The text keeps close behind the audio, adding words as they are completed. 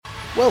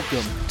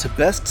Welcome to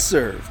Best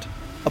Served,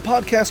 a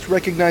podcast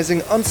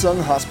recognizing unsung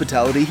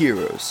hospitality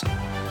heroes.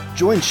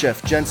 Join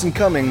Chef Jensen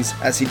Cummings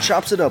as he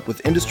chops it up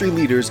with industry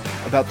leaders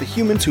about the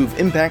humans who've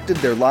impacted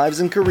their lives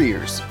and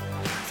careers.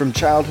 From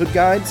childhood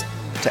guides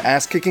to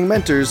ass-kicking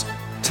mentors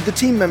to the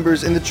team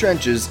members in the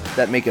trenches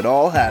that make it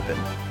all happen.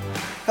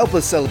 Help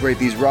us celebrate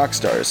these rock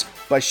stars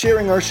by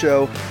sharing our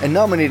show and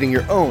nominating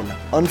your own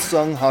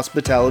unsung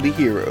hospitality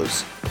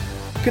heroes.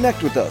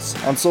 Connect with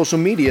us on social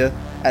media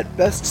at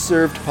Best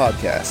Served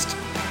Podcast.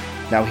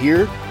 Now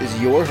here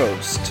is your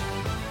host.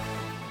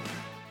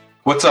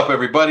 What's up,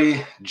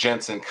 everybody?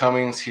 Jensen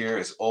Cummings here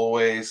as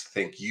always.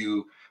 Thank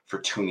you for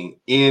tuning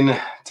in.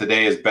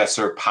 Today is Best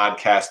Served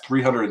Podcast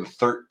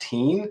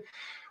 313.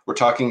 We're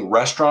talking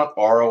restaurant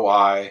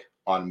ROI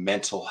on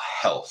mental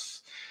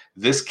health.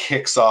 This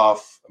kicks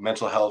off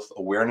Mental Health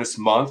Awareness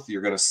Month.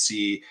 You're going to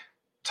see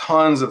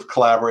tons of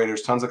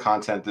collaborators, tons of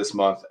content this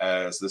month,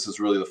 as this is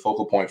really the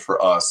focal point for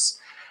us.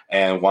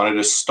 And wanted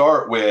to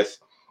start with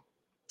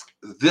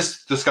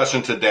this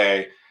discussion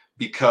today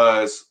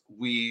because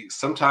we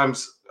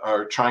sometimes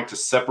are trying to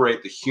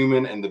separate the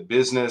human and the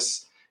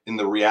business in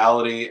the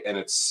reality and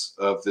it's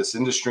of this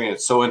industry, and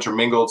it's so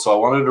intermingled. So I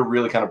wanted to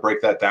really kind of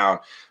break that down,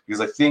 because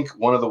I think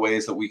one of the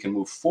ways that we can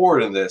move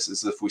forward in this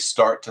is if we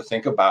start to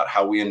think about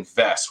how we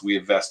invest. We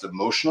invest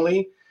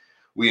emotionally,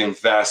 we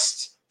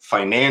invest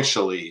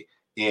financially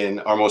in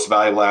our most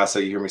valuable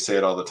asset. You hear me say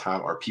it all the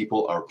time: our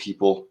people, our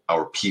people,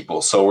 our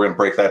people. So we're going to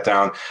break that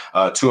down.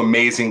 Two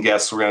amazing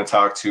guests we're going to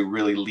talk to,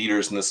 really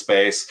leaders in the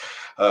space.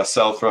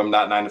 Sel from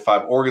Not 9 to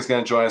 5 Org is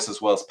going to join us,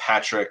 as well as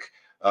Patrick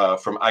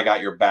from I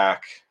Got Your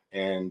Back.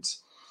 And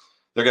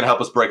they're going to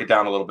help us break it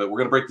down a little bit. We're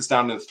going to break this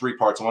down into three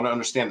parts. I want to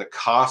understand the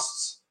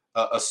costs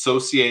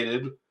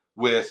associated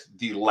with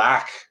the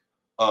lack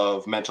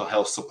of mental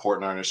health support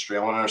in our industry. I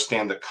want to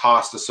understand the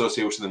cost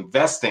associated with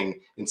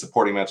investing in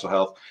supporting mental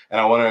health. And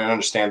I want to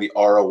understand the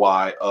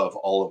ROI of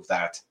all of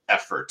that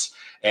effort.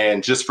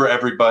 And just for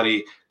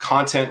everybody,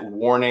 content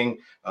warning,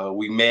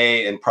 we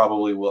may and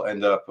probably will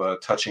end up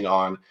touching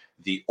on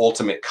the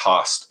ultimate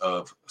cost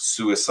of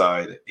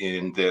suicide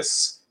in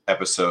this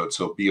episode.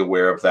 So be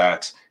aware of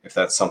that. If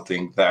that's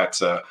something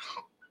that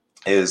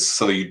is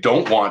so that you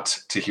don't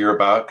want to hear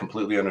about,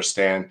 completely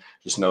understand,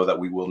 just know that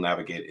we will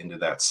navigate into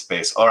that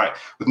space. All right,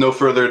 with no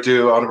further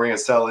ado, I want to bring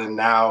Sel in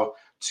now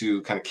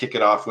to kind of kick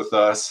it off with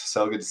us.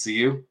 Sel, good to see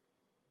you.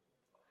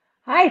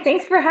 Hi,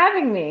 thanks for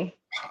having me.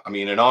 I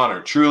mean, an honor.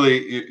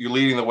 Truly, you're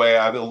leading the way.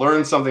 I've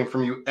learned something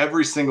from you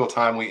every single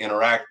time we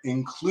interact,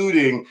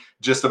 including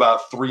just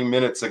about 3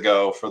 minutes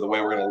ago for the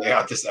way we're going to lay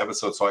out this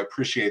episode. So I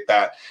appreciate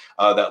that,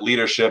 that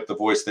leadership, the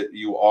voice that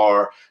you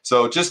are.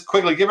 So just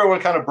quickly, give everyone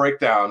kind of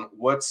breakdown.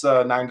 What's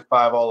 9 to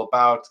 5 all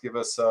about? Give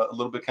us a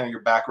little bit kind of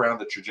your background,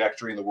 the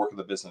trajectory, and the work of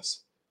the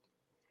business.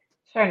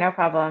 Sure, no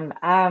problem.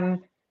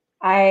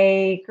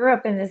 I grew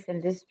up in this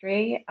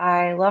industry.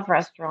 I love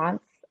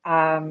restaurants.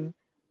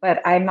 But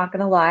I'm not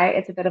going to lie,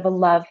 it's a bit of a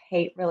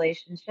love-hate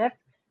relationship.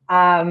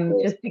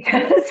 Just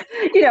because,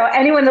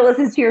 anyone that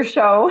listens to your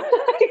show,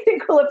 I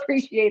think will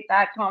appreciate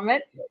that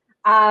comment.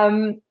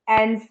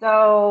 And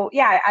so,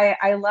 yeah,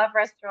 I love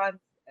restaurants,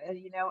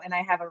 and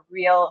I have a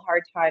real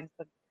hard time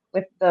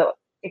with the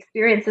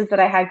experiences that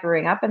I had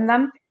growing up in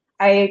them.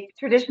 I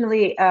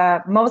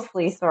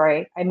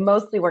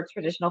mostly worked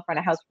traditional front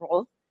of house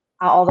roles,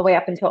 all the way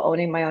up until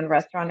owning my own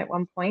restaurant at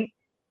one point.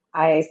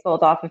 I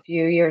sold off a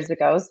few years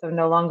ago, so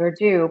no longer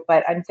do,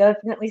 but I'm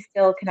definitely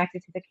still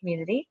connected to the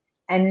community,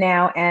 and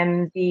now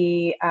am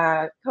the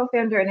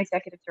co-founder and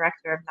executive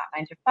director of Not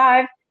 9 to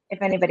 5.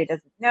 If anybody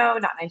doesn't know,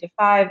 Not 9 to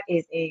 5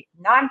 is a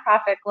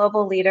nonprofit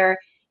global leader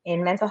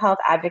in mental health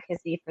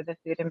advocacy for the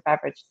food and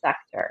beverage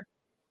sector.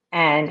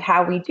 And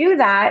how we do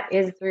that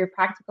is through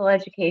practical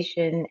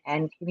education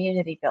and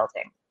community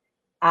building.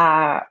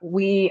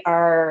 We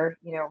are,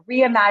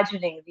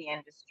 reimagining the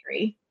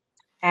industry,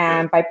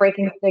 and by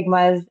breaking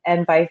stigmas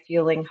and by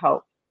fueling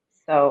hope.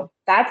 So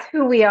that's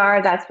who we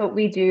are. That's what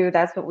we do.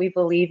 That's what we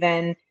believe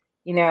in,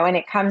 and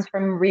it comes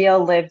from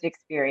real lived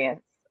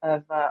experience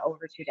of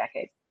over 2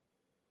 decades.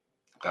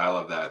 I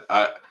love that.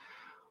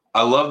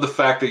 I love the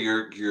fact that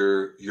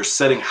you're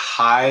setting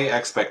high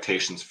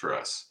expectations for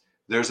us.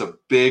 There's a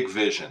big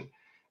vision.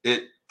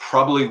 It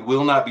probably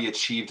will not be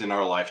achieved in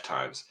our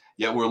lifetimes.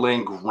 Yet we're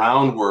laying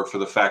groundwork for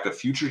the fact that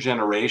future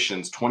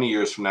generations, 20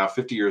 years from now,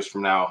 50 years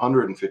from now,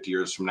 150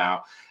 years from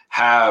now,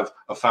 have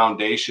a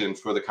foundation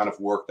for the kind of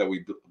work that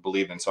we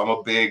believe in. So I'm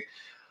a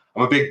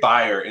big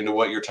buyer into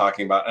what you're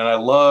talking about. And I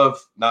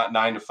love Not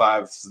 9 to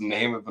 5. It's the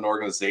name of an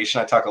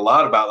organization. I talk a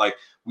lot about, like,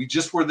 we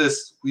just were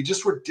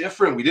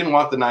different. We didn't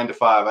want the 9 to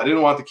 5. I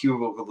didn't want the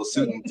cubicle, the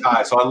suit and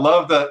tie. So I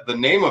love the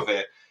name of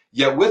it.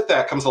 Yet with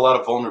that comes a lot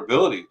of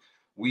vulnerability.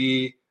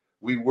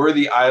 We were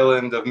the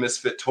island of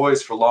misfit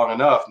toys for long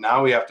enough.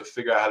 Now we have to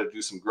figure out how to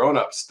do some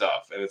grown-up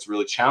stuff. And it's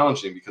really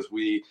challenging because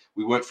we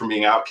went from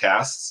being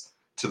outcasts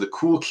to the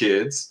cool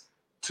kids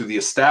to the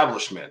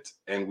establishment.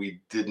 And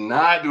we did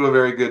not do a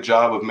very good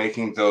job of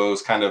making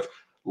those kind of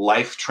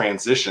life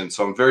transitions.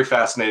 So I'm very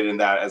fascinated in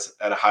that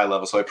at a high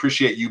level. So I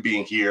appreciate you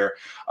being here.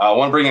 I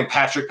want to bring in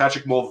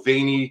Patrick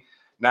Mulvaney.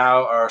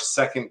 now our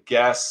second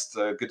guest.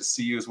 Good to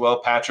see you as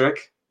well,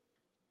 Patrick.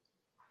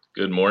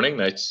 Good morning.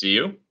 Nice to see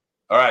you.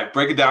 All right,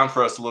 break it down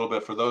for us a little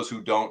bit for those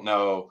who don't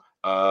know.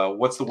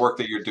 What's the work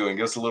that you're doing?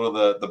 Give us a little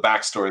of the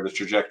backstory, the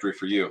trajectory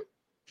for you.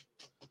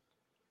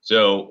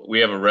 So we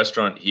have a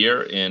restaurant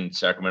here in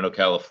Sacramento,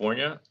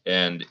 California,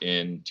 and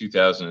in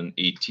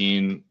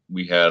 2018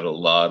 we had a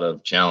lot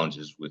of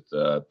challenges with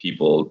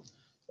people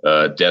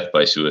death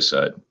by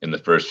suicide. In the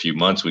first few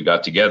months we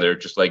got together,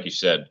 just like you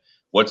said,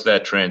 what's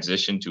that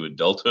transition to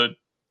adulthood?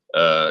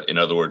 In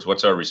other words,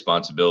 what's our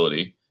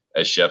responsibility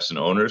as chefs and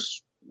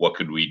owners? What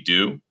could we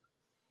do?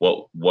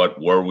 What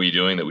were we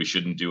doing that we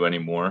shouldn't do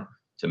anymore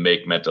to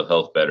make mental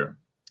health better?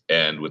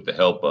 And with the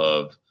help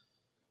of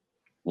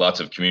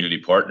lots of community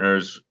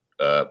partners,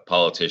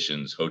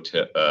 politicians,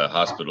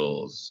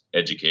 hospitals,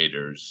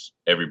 educators,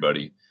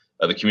 everybody,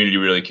 the community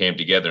really came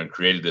together and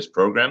created this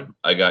program,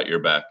 I Got Your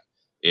Back.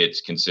 It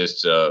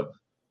consists of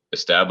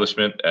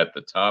establishment at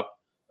the top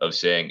of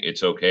saying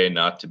it's okay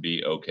not to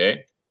be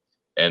okay,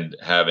 and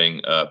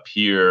having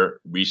peer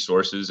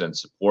resources and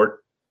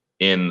support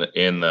in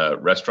the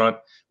restaurant,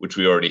 which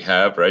we already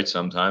have, right?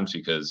 Sometimes,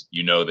 because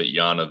you know that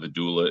Yana the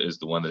doula is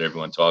the one that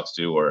everyone talks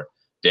to, or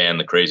Dan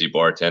the crazy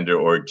bartender,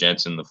 or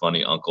Jensen the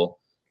funny uncle.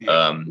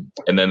 Yeah.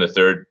 And then the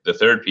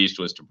third piece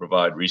was to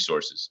provide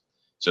resources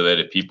so that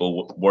if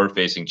people were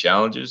facing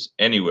challenges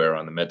anywhere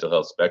on the mental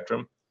health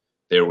spectrum,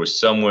 there was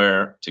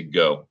somewhere to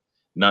go.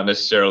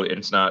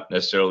 It's not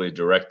necessarily a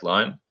direct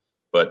line,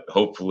 but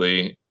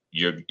hopefully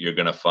you're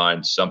going to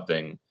find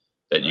something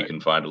that you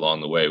can find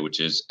along the way, which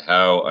is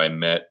how I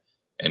met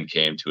and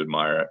came to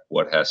admire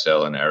what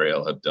Hassel and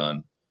Ariel have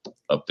done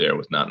up there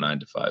with Not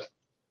 9 to 5.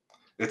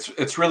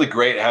 It's really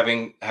great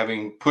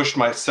having pushed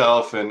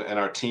myself and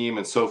our team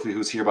and Sophie,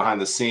 who's here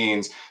behind the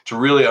scenes, to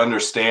really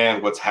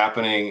understand what's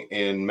happening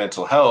in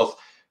mental health.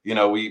 You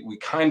know, we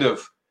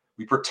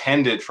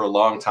pretended for a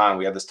long time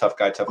we had this tough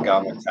guy, tough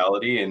gal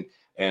mentality,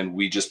 and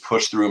we just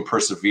pushed through and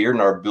persevered.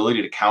 And our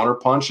ability to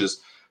counterpunch is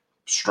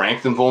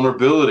strength and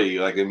vulnerability.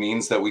 Like, it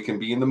means that we can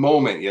be in the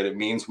moment, yet it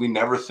means we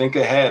never think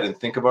ahead and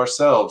think of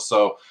ourselves.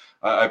 So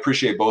I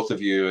appreciate both of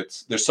you.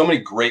 There's so many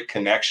great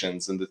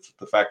connections, and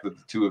the fact that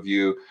the two of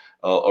you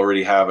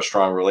already have a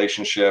strong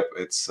relationship.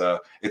 It's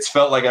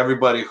felt like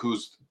everybody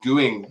who's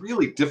doing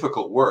really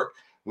difficult work.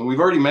 When we've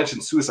already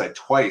mentioned suicide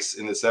twice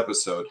in this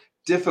episode,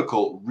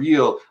 difficult,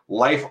 real,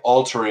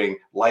 life-altering,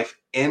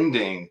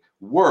 life-ending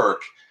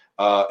work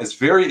is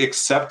very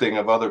accepting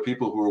of other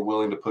people who are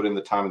willing to put in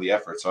the time and the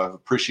effort. So I've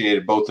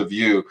appreciated both of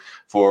you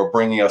for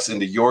bringing us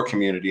into your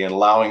community and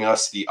allowing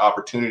us the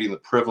opportunity and the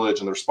privilege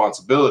and the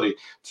responsibility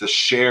to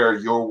share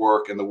your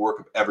work and the work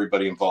of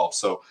everybody involved.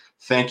 So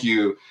thank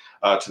you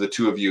to the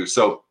two of you.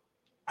 So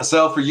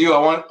Hassel, for you,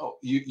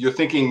 you're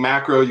thinking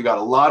macro. You got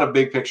a lot of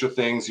big picture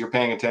things. You're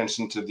paying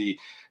attention to the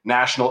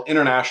national,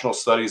 international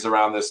studies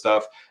around this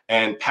stuff.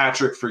 And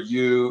Patrick, for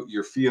you,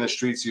 your feet in the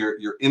streets,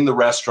 you're in the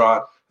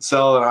restaurant.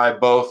 Hassel and I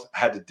both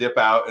had to dip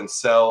out and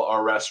sell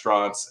our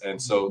restaurants.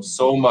 And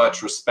so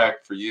much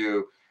respect for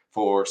you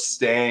for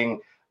staying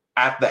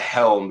at the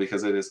helm,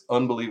 because it is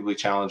unbelievably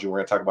challenging. We're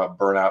going to talk about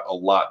burnout a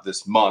lot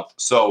this month.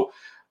 So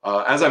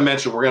as I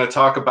mentioned, we're going to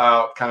talk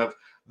about kind of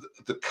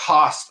the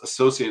cost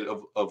associated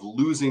of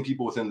losing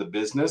people within the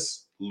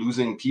business,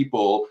 losing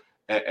people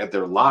at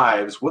their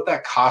lives, what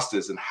that cost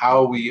is and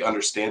how we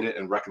understand it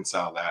and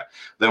reconcile that.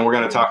 Then we're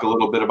going to talk a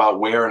little bit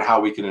about where and how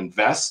we can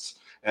invest.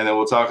 And then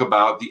we'll talk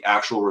about the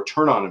actual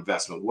return on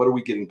investment. What are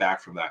we getting back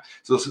from that?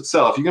 So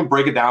Hassel, if you can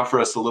break it down for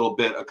us a little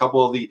bit, a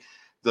couple of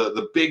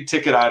the big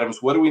ticket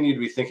items, what do we need to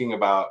be thinking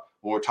about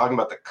when we're talking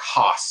about the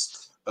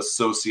cost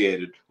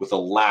associated with a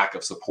lack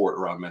of support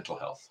around mental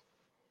health?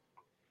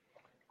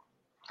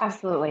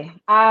 Absolutely.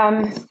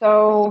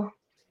 So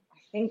I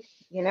think,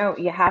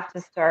 you have to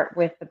start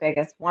with the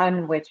biggest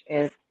one, which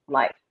is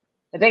life.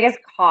 The biggest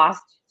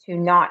cost to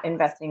not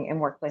investing in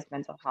workplace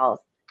mental health,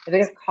 the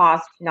biggest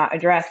cost to not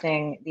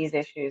addressing these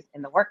issues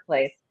in the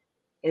workplace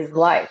is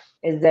life.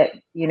 Is that,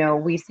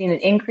 we've seen an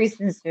increase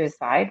in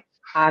suicide.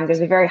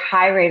 There's a very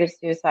high rate of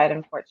suicide,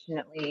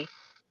 unfortunately,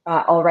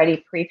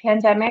 already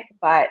pre-pandemic,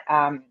 but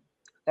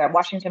the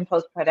Washington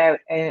Post put out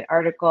an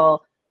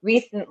article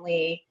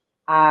recently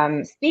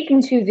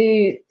speaking to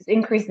the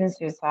increase in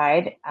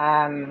suicide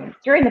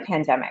during the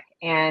pandemic.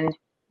 And,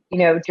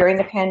 during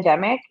the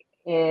pandemic,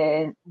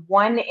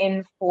 1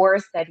 in 4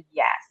 said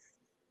yes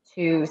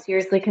to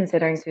seriously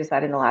considering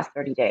suicide in the last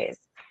 30 days.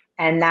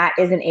 And that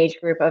is an age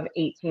group of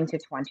 18 to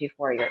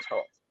 24 years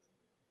old.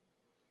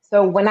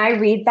 So when I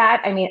read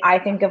that, I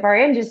think of our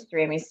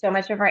industry. So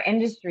much of our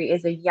industry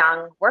is a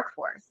young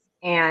workforce.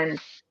 And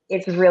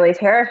it's really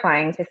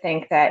terrifying to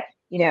think that,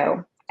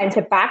 and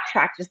to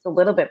backtrack just a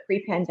little bit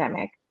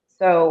pre-pandemic.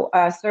 So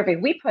a survey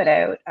we put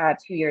out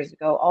 2 years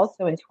ago,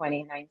 also in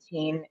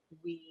 2019,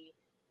 we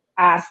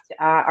asked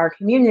our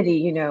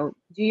community, do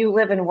you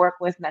live and work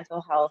with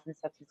mental health and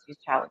substance use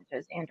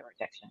challenges and or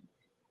addiction?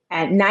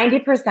 And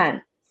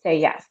 90% say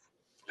yes.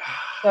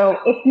 So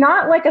it's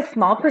not like a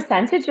small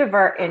percentage of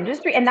our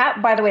industry. And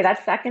that, by the way,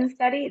 that second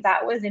study,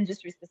 that was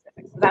industry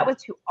specific. So that was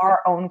to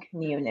our own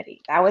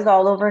community. That was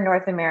all over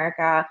North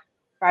America,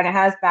 front of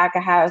house, back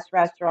of house,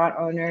 restaurant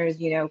owners,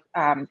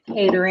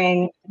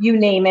 catering, you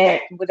name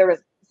it. There was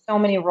so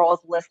many roles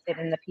listed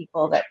in the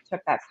people that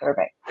took that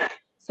survey.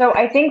 So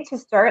I think to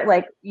start,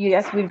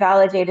 yes, we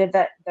validated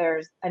that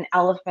there's an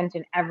elephant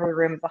in every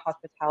room of the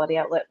hospitality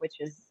outlet, which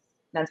is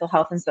mental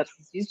health and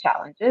substance use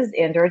challenges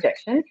and or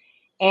addiction.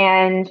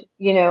 And,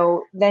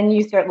 then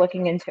you start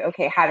looking into,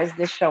 okay, how does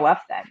this show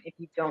up then if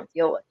you don't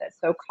deal with it?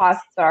 So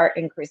costs are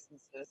increasing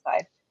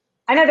suicide.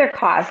 Another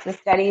cost, a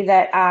study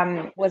that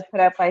was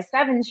put out by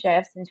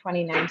 7Shifts in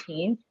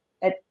 2019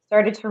 that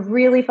started to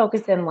really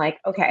focus in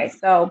okay,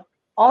 so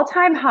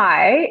all-time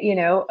high,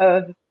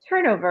 of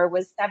turnover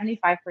was 75%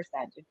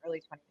 in early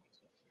 2019.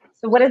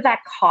 So what does that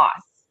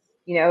cost?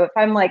 If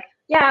I'm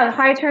yeah,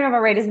 high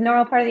turnover rate is a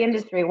normal part of the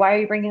industry. Why are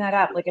you bringing that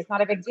up? It's not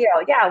a big deal.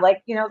 Yeah,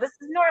 this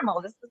is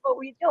normal. This is what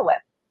we deal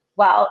with.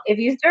 Well, if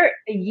you start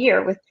a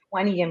year with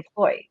 20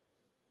 employees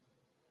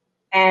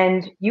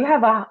and you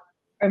have a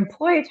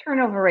employee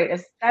turnover rate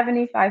of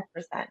 75%,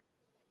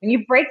 when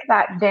you break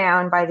that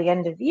down by the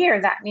end of the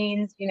year, that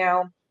means,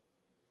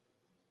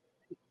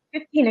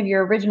 15 of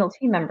your original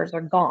team members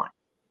are gone.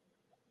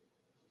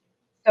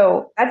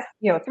 So that's,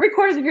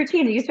 3/4 of your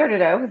team that you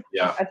started out with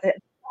at the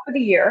top of the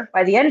year,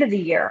 by the end of the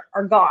year,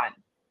 are gone.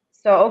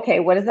 So, okay,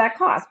 what does that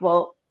cost?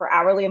 Well, for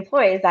hourly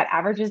employees, that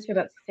averages to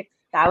about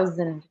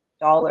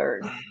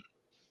 $6,000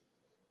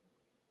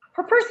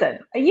 per person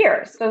a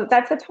year. So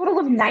that's a total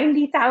of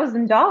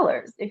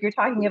 $90,000 if you're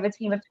talking of a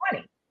team of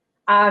 20.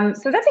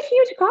 So that's a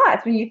huge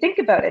cost when you think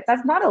about it.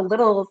 That's not a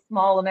little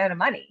small amount of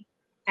money.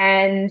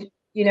 And,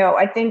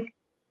 I think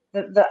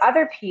the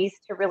other piece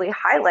to really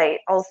highlight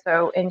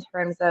also in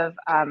terms of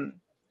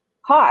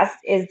cost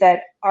is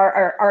that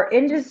our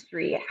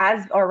industry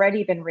has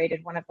already been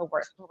rated one of the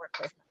worst for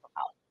workplace mental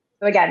health.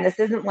 So again, this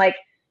isn't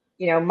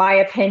my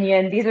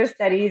opinion. These are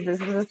studies. This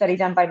was a study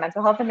done by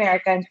Mental Health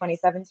America in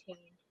 2017,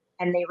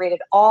 and they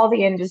rated all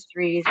the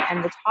industries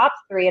and the top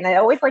 3. And I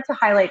always like to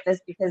highlight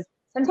this because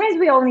sometimes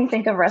we only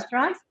think of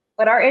restaurants,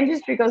 but our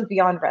industry goes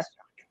beyond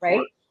restaurants,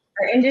 right?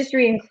 Our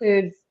industry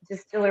includes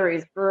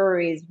distilleries,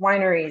 breweries,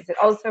 wineries. It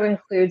also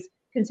includes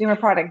consumer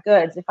product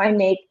goods. If I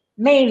make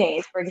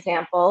mayonnaise, for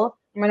example,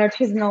 I'm an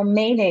artisanal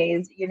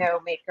mayonnaise,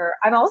 maker.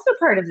 I'm also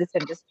part of this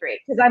industry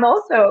because I'm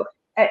also,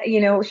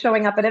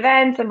 showing up at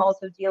events. I'm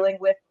also dealing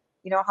with,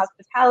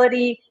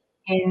 hospitality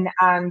in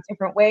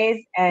different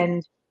ways.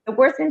 And the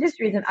worst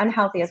industries and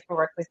unhealthiest for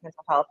workplace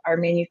mental health are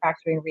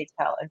manufacturing,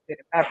 retail, and food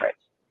and beverage.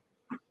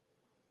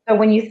 So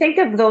when you think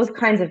of those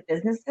kinds of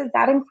businesses,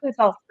 that includes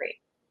all 3.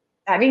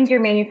 That means you're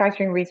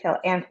manufacturing, retail,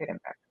 and food and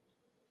beverage,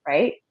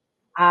 right?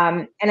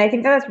 And I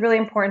think that's really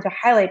important to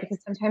highlight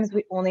because sometimes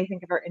we only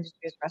think of our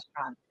industry as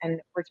restaurants,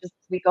 and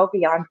we go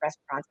beyond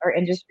restaurants. Our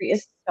industry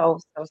is so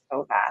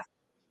vast.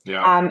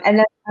 Yeah. And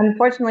then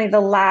unfortunately, the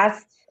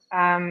last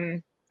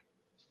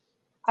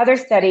other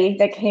study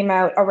that came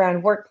out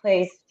around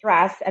workplace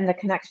stress and the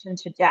connection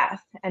to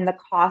death and the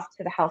cost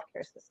to the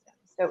healthcare system.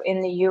 So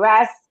in the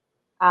US,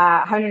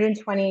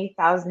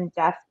 120,000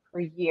 deaths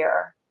per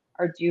year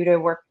are due to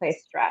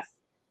workplace stress.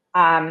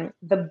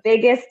 The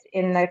biggest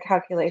in the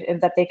calculation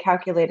that they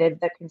calculated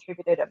that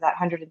contributed of that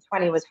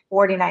 120 was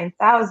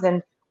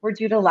 49,000 were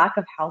due to lack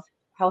of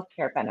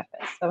healthcare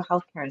benefits, so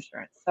healthcare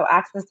insurance, so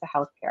access to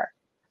healthcare.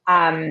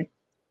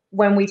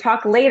 When we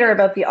talk later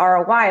about the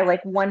ROI,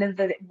 one of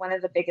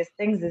the biggest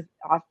things is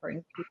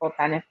offering people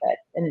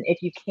benefits, and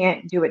if you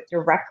can't do it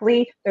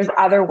directly, there's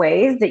other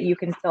ways that you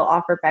can still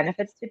offer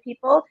benefits to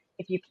people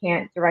if you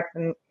can't direct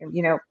them,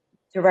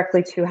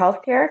 directly to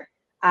healthcare,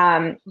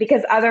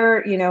 because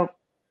other,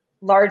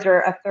 larger,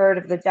 a third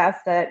of the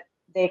deaths that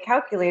they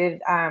calculated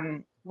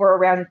were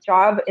around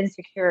job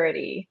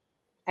insecurity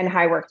and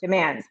high work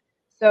demands.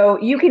 So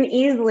you can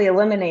easily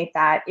eliminate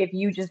that if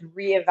you just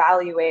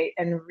reevaluate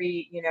and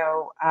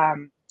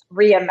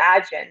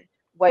reimagine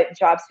what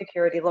job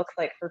security looks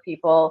like for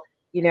people,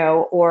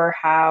 or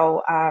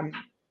how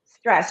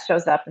stress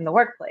shows up in the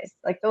workplace.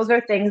 Those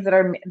are things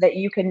that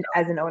you can,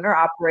 as an owner,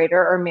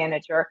 operator, or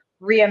manager,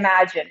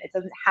 reimagine. It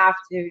doesn't have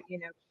to,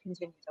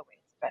 continue the way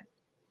it's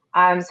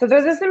been. So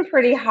those are some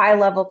pretty high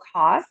level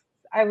costs,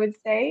 I would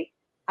say.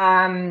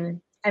 And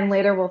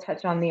later we'll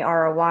touch on the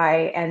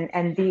ROI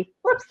and the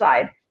flip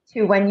side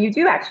to when you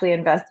do actually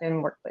invest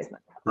in workplace mental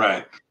health.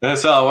 Right. And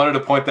so I wanted to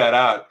point that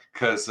out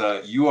because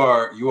you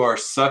are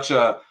such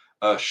a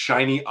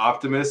shiny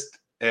optimist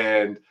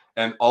and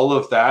all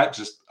of that.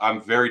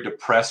 I'm very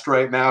depressed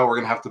right now. We're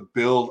going to have to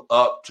build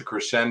up to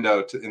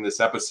crescendo in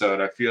this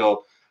episode. I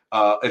feel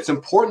it's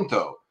important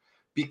though,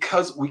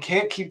 because we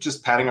can't keep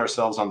just patting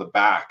ourselves on the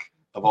back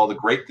of all the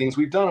great things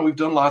we've done. And we've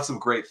done lots of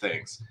great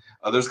things.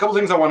 There's a couple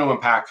things I want to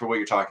unpack for what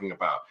you're talking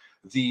about.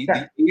 The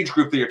age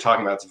group that you're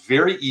talking about, it's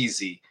very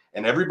easy.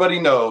 And everybody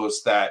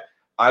knows that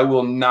I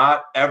will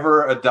not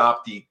ever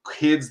adopt the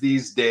kids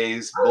these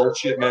days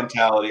bullshit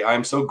mentality.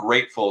 I'm so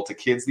grateful to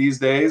kids these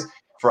days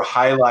for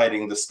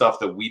highlighting the stuff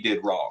that we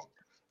did wrong.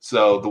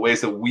 So the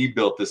ways that we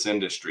built this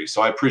industry.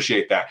 So I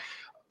appreciate that.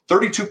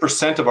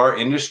 32% of our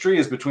industry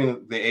is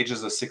between the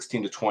ages of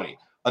 16 to 20.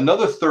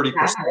 Another 30%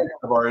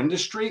 of our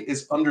industry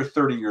is under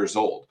 30 years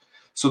old.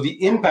 So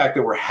the impact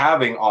that we're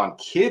having on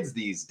kids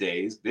these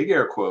days, big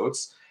air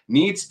quotes,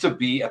 needs to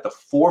be at the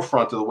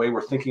forefront of the way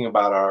we're thinking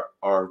about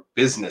our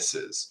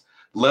businesses,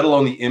 let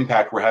alone the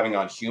impact we're having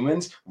on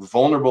humans,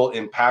 vulnerable,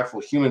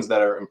 impactful humans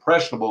that are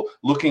impressionable,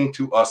 looking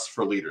to us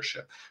for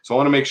leadership. So I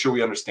want to make sure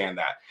we understand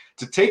that.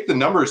 To take the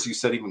numbers you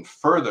said even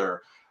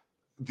further,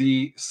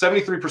 the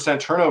 73%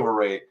 turnover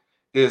rate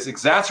is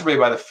exacerbated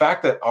by the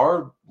fact that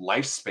our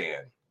lifespan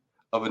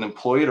of an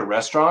employee at a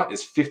restaurant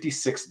is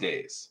 56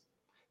 days.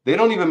 They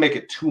don't even make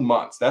it 2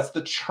 months. That's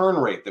the churn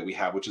rate that we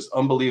have, which is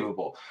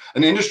unbelievable.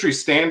 An industry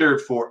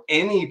standard for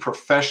any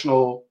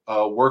professional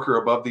worker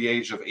above the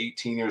age of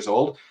 18 years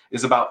old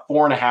is about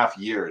 4.5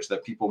 years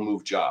that people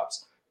move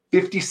jobs.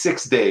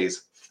 56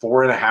 days,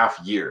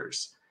 4.5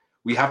 years.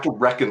 We have to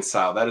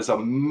reconcile. That is a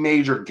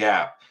major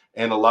gap.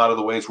 And a lot of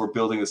the ways we're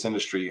building this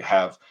industry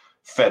have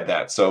fed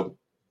that. So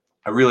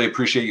I really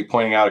appreciate you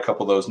pointing out a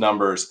couple of those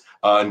numbers.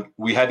 And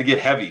we had to get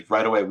heavy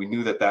right away. We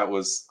knew that that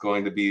was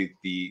going to be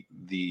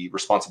the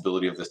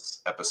responsibility of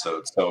this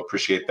episode. So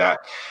appreciate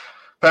that.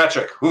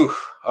 Patrick,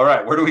 all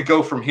right, where do we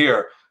go from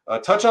here?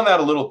 Touch on that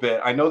a little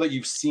bit. I know that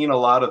you've seen a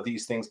lot of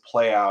these things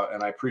play out,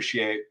 and I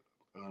appreciate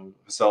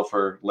Vasyl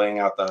for laying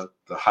out the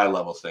high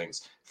level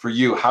things. For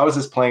you, how is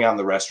this playing out in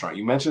the restaurant?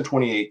 You mentioned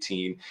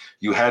 2018,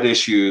 you had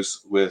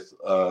issues with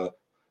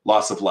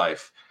loss of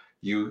life.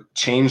 You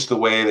changed the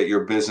way that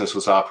your business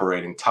was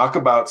operating. Talk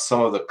about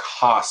some of the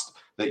cost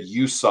that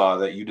you saw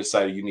that you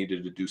decided you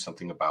needed to do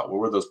something about. What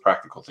were those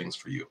practical things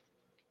for you?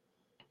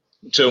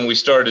 So when we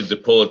started to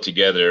pull it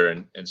together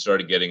and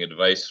started getting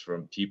advice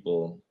from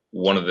people,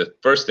 one of the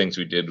first things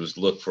we did was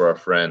look for our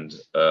friend,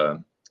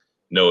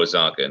 Noah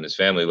Zonka, and his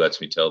family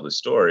lets me tell the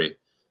story.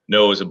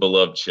 Noah was a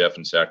beloved chef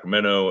in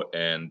Sacramento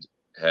and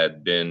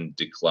had been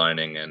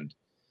declining, and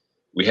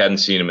we hadn't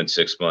seen him in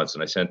 6 months.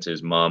 And I sent to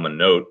his mom a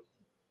note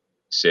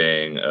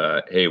saying,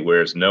 hey,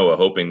 where's Noah?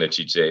 Hoping that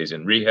she'd say he's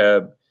in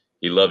rehab.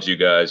 He loves you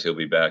guys. He'll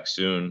be back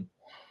soon.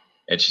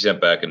 And she sent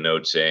back a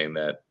note saying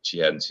that she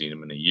hadn't seen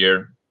him in a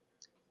year.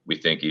 We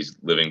think he's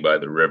living by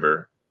the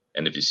river.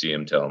 And if you see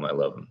him, tell him I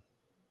love him.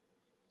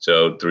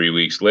 So 3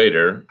 weeks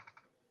later,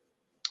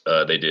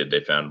 they did.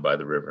 They found him by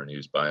the river, and he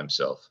was by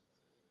himself.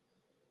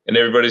 And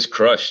everybody's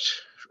crushed,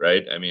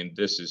 right? I mean,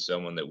 this is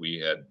someone that we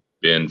had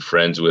been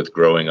friends with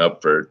growing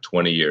up for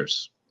 20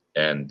 years.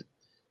 And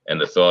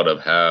the thought of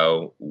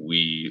how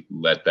we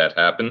let that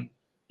happen,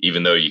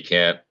 even though you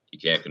can't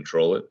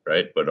control it,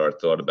 right? But our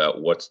thought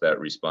about what's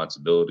that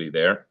responsibility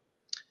there.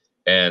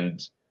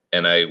 And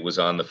I was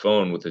on the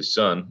phone with his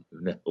son,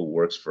 who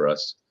works for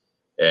us,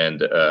 and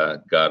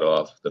got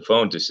off the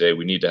phone to say,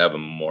 we need to have a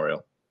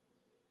memorial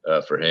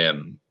for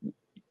him.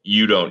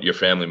 Your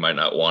family might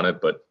not want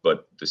it,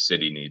 but the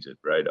city needs it,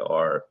 right?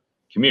 Our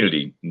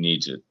community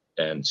needs it.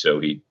 And so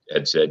he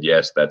had said,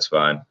 yes, that's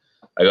fine.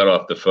 I got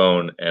off the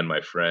phone, and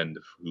my friend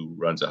who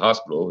runs a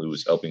hospital, who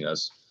was helping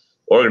us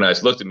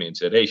organize, looked at me and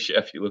said, hey,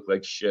 chef, you look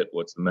like shit.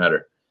 What's the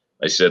matter?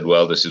 I said,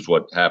 well, this is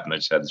what happened. I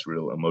just had this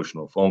real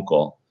emotional phone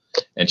call.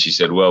 And she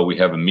said, well, we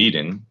have a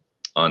meeting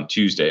on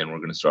Tuesday, and we're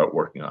going to start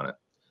working on it.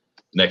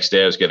 Next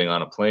day, I was getting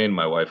on a plane.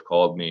 My wife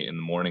called me in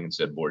the morning and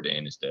said,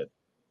 Bourdain is dead.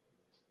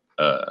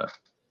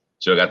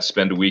 So I got to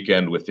spend a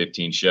weekend with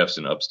 15 chefs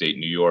in upstate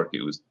New York.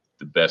 It was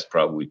the best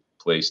probably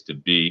place to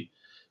be.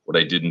 What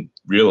I didn't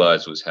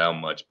realize was how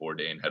much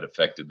Bourdain had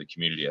affected the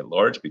community at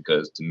large,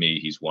 because to me,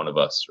 he's one of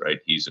us, right?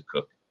 He's a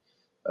cook.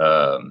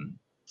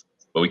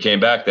 But we came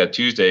back that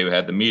Tuesday, we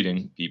had the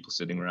meeting, people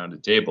sitting around a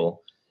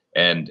table.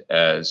 And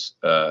as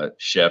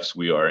chefs,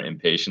 we are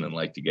impatient and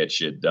like to get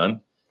shit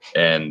done.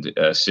 And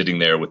sitting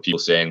there with people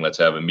saying, let's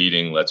have a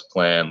meeting, let's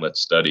plan,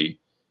 let's study.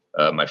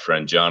 My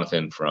friend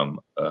Jonathan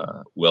from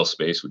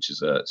WellSpace, which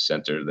is a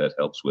center that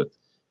helps with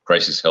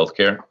crisis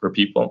healthcare for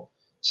people,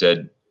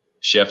 said,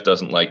 chef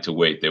doesn't like to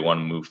wait. They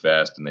want to move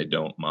fast, and they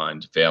don't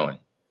mind failing.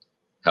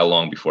 How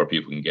long before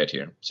people can get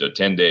here? So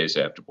 10 days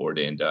after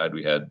Bourdain died,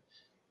 we had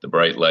the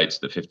bright lights,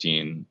 the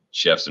 15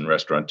 chefs and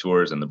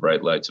restaurateurs, and the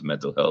bright lights of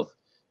mental health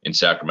in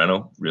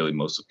Sacramento, really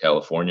most of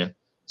California,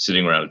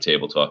 sitting around a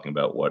table talking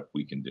about what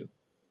we can do.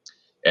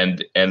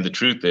 And the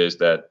truth is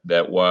that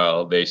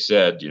while they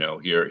said,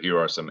 here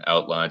are some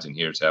outlines and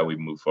here's how we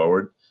move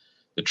forward,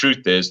 the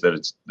truth is that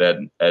it's that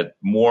at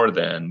more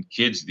than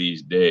kids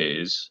these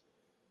days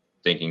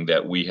thinking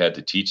that we had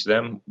to teach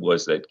them,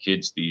 was that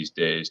kids these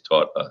days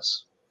taught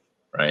us,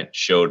 right?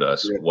 Showed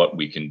us what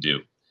we can do.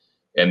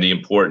 And the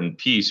important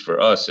piece for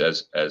us,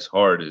 as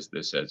hard as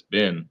this has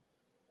been,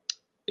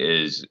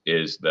 is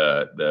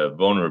the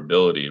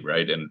vulnerability,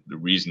 right? And the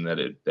reason that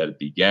it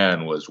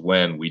began was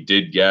when we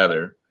did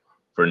gather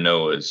for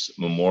Noah's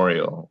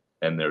memorial,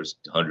 and there's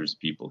hundreds of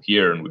people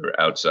here, and we were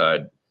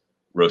outside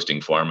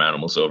roasting farm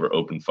animals over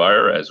open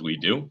fire, as we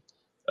do,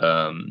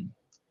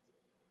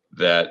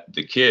 that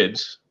the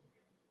kids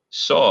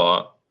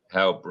saw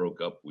how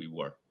broke up we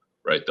were,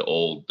 right? The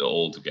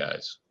old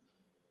guys.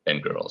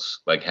 and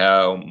girls, like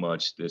how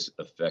much this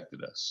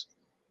affected us.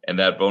 And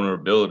that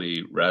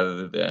vulnerability,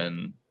 rather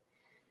than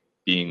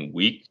being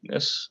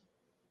weakness,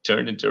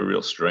 turned into a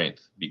real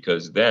strength.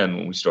 Because then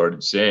when we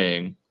started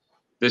saying,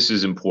 this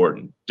is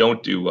important,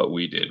 don't do what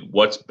we did,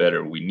 what's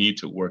better, we need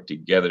to work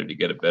together to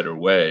get a better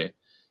way.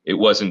 It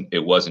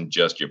wasn't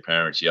just your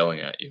parents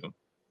yelling at you,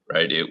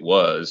 right? It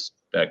was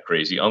that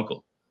crazy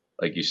uncle,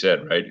 like you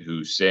said, right,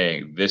 who's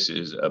saying this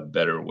is a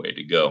better way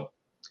to go.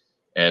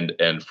 And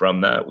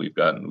from that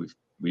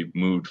we've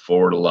moved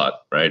forward a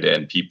lot, right?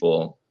 And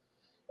people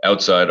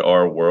outside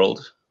our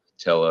world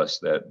tell us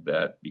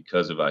that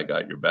because of I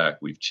Got Your Back,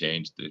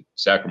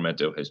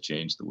 Sacramento has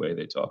changed the way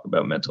they talk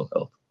about mental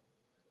health.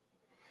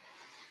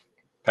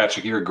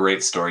 Patrick, you're a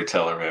great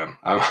storyteller, man.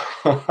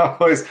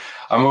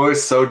 I'm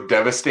always so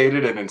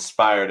devastated and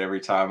inspired every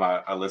time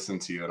I listen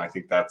to you, and I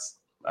think that's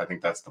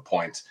the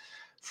point.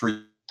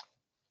 For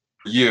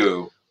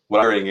you,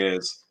 what I'm hearing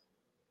is,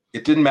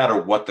 it didn't matter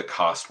what the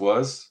cost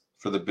was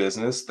for the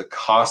business. The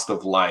cost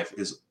of life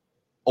is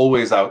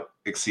always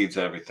exceeds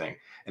everything.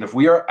 And if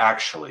we are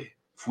actually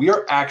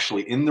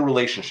in the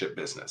relationship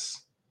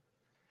business,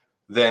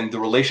 then the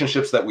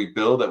relationships that we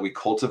build, that we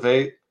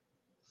cultivate,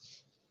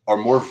 are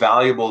more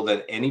valuable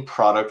than any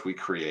product we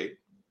create,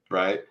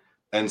 right?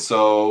 And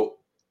so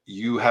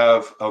you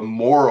have a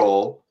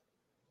moral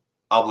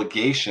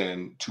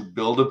obligation to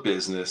build a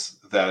business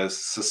that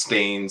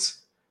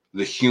sustains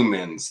the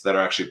humans that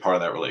are actually part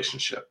of that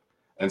relationship.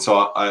 And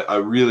so I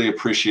really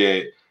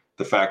appreciate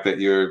the fact that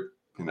you're,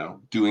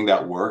 doing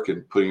that work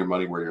and putting your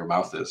money where your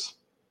mouth is.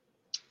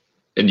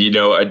 And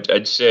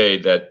I'd say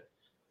that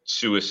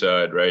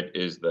suicide, right,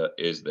 is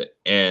the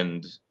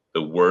end,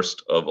 the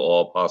worst of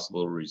all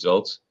possible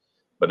results.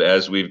 But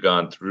as we've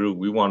gone through,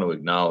 we want to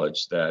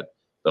acknowledge that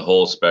the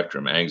whole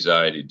spectrum,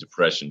 anxiety,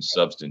 depression,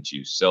 substance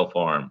use,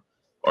 self-harm,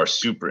 are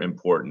super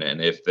important.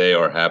 And if they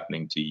are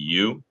happening to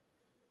you,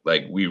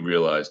 like, we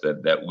realize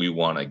that we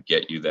want to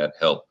get you that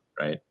help,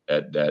 right?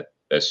 That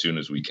as soon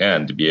as we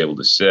can, to be able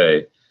to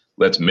say,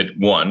 let's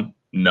one,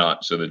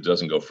 not so that it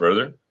doesn't go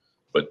further,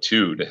 but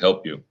two, to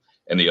help you.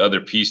 And the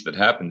other piece that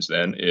happens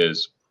then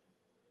is,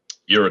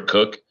 you're a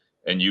cook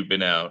and you've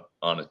been out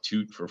on a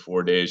toot for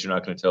 4 days. You're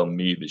not going to tell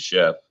me, the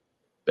chef,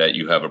 that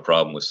you have a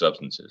problem with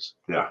substances.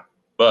 Yeah.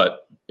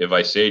 But if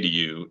I say to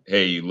you,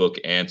 hey, you look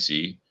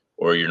antsy,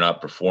 or you're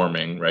not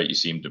performing, right, you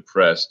seem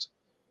depressed,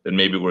 then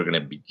maybe we're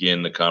going to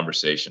begin the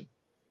conversation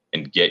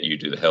and get you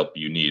to the help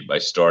you need by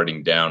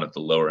starting down at the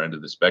lower end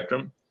of the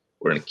spectrum.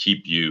 We're going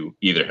to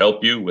either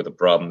help you with a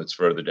problem that's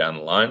further down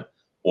the line,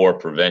 or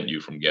prevent you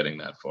from getting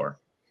that far.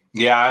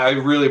 Yeah, I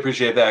really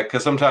appreciate that,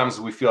 because sometimes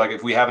we feel like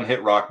if we haven't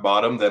hit rock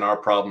bottom, then our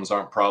problems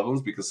aren't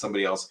problems because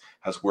somebody else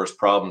has worse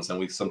problems, and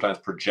we sometimes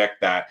project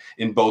that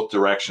in both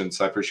directions.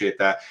 So I appreciate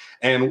that.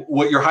 And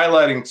what you're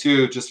highlighting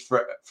too, just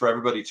for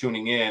everybody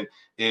tuning in,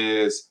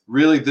 is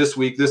really this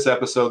week,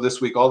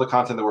 all the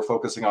content that we're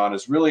focusing on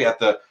is really at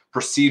the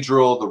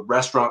procedural, the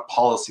restaurant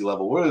policy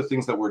level. What are the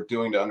things that we're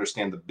doing to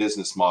understand the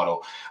business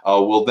model?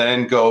 We'll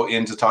then go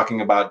into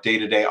talking about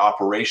day-to-day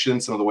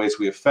operations, some of the ways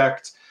we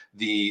affect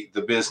the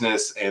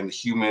business and the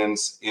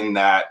humans in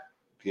that,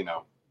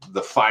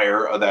 the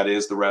fire that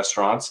is the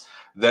restaurants.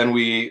 Then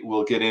we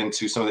will get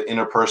into some of the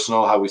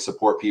interpersonal, how we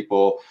support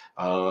people,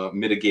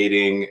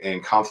 mitigating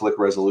and conflict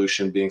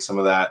resolution being some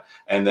of that.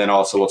 And then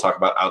also we'll talk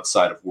about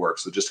outside of work.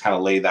 So just kind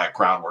of lay that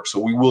groundwork. So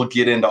we will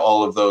get into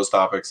all of those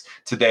topics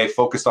today,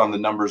 focused on the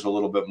numbers a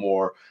little bit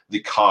more, the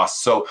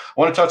costs. So I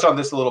want to touch on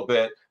this a little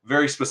bit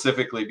very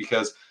specifically,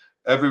 because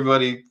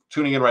everybody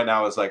tuning in right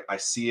now is like, I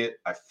see it,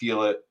 I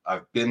feel it,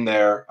 I've been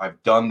there,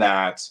 I've done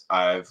that,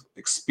 I've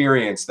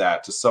experienced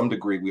that to some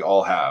degree. We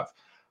all have.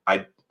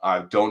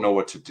 I don't know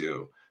what to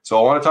do. So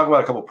I want to talk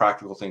about a couple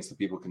practical things that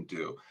people can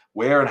do,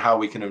 where and how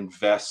we can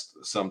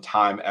invest some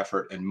time,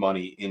 effort, and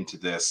money into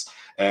this.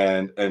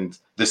 And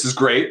this is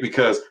great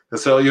because,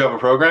 Hassel, you have a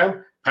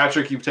program.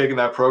 Patrick, you've taken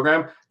that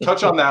program.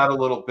 Touch on that a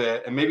little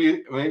bit, and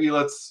maybe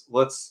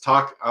let's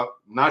talk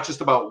not just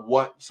about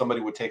what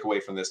somebody would take away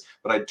from this,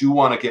 but I do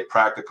want to get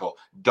practical.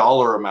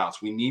 Dollar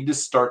amounts. We need to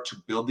start to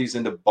build these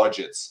into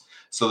budgets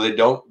so they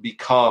don't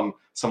become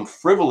some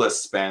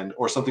frivolous spend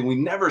or something we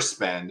never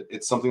spend.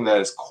 It's something that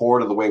is core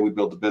to the way we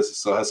build the business.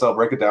 So Hassel,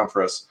 break it down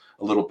for us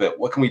a little bit.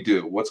 What can we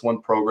do? What's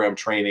one program,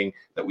 training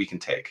that we can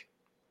take?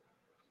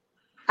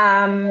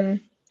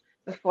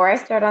 Before I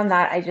start on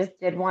that, I just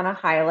did want to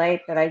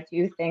highlight that I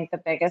do think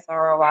the biggest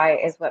ROI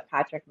is what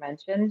Patrick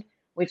mentioned,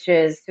 which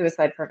is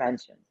suicide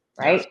prevention,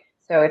 right? Yes.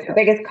 So if the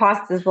biggest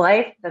cost is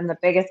life, then the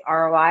biggest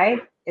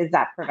ROI is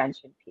that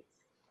prevention piece.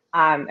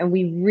 And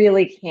we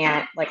really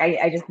can't,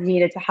 I just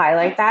needed to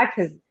highlight that,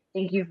 because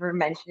thank you for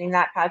mentioning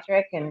that,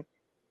 Patrick. And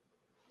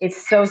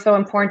it's so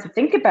important to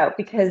think about,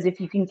 because if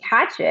you can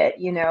catch it,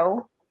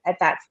 at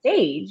that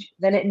stage,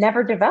 then it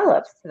never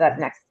develops to that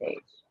next stage.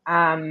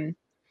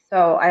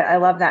 So I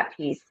love that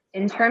piece.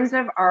 In terms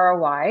of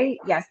ROI,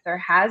 yes, there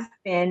has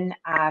been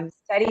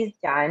studies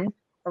done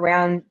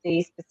around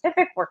the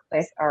specific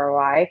workplace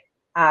ROI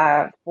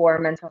for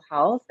mental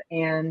health.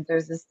 And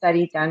there's a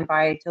study done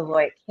by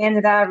Deloitte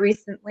Canada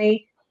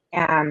recently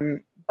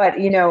But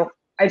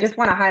I just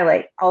want to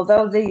highlight,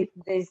 although these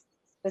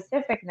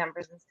specific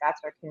numbers and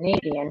stats are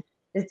Canadian,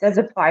 this does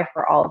apply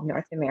for all of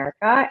North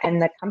America,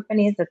 and the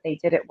companies that they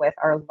did it with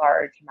are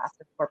large,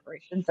 massive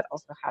corporations that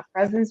also have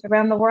presence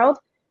around the world.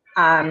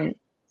 And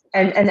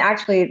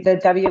actually,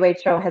 the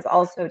WHO has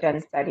also done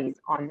studies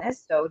on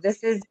this. So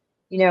this is,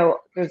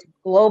 there's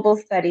global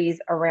studies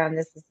around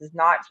this. This is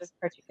not just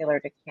particular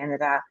to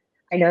Canada.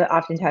 I know that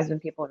oftentimes when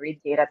people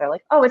read data, they're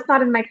like, oh, it's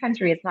not in my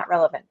country, it's not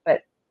relevant,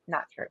 but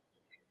not true.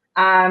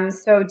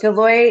 So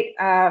Deloitte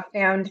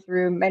found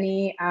through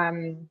many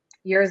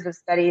years of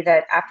study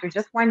that after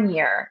just 1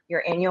 year,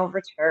 your annual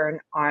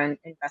return on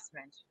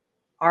investment,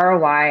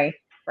 ROI,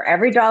 for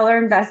every dollar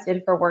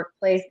invested for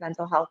workplace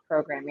mental health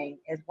programming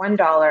is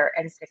 $1.62.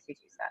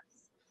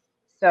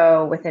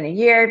 So within a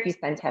year, if you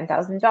spend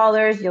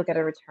 $10,000, you'll get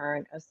a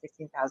return of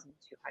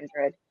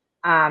 $16,200.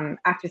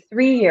 After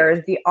 3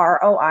 years, the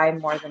ROI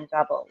more than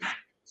doubles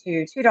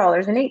to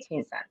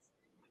 $2.18.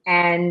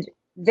 And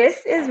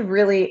this is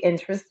really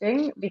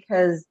interesting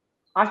because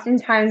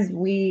oftentimes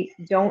we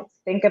don't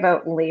think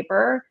about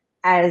labor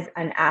as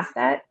an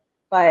asset,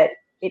 but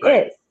it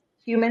is.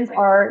 Humans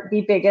are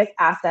the biggest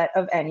asset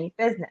of any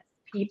business.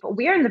 People,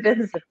 we are in the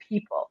business of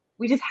people.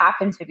 We just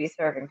happen to be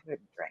serving food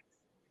and drinks.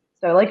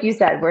 So like you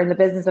said, we're in the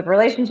business of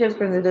relationships,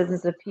 we're in the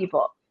business of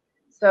people.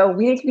 So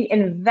we need to be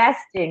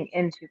investing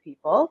into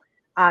people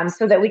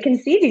so that we can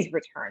see these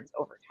returns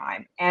over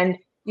time. And,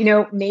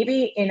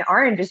 maybe in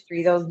our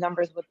industry, those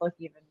numbers would look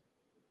even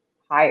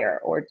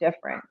higher or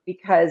different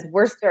because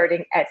we're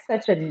starting at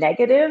such a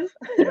negative.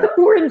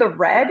 We're in the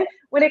red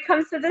when it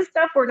comes to this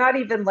stuff. We're not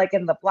even like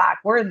in the black,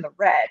 we're in the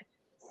red.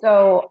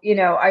 So,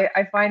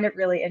 I find it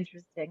really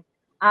interesting.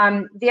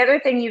 The other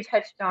thing you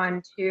touched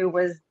on too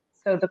was,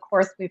 so the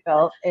course we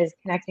built is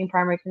Connecting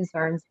Primary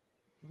Concerns.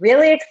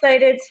 Really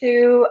excited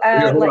to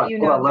let you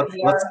know.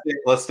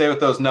 Let's stay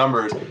with those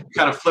numbers. You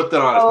kind of flipped it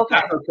on us. Okay.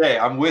 That's okay.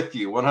 I'm with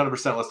you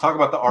 100%. Let's talk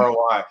about the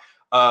ROI.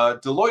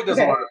 Deloitte does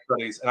a lot of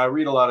studies, and I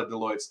read a lot of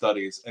Deloitte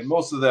studies, and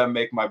most of them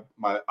make my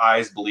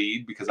eyes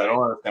bleed because I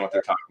don't understand what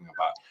they're talking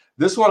about.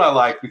 This one I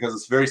like because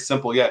it's very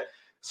simple, yet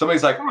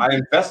somebody's like, I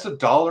invest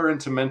 $1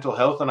 into mental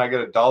health and I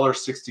get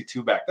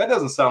 $1.62 back. That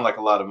doesn't sound like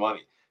a lot of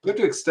money. You have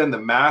to extend the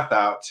math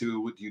out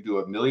to, do you do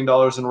 $1 million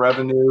in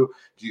revenue?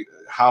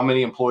 How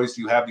many employees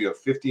do you have? Do you have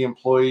 50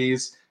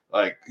 employees?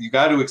 Like, you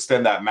got to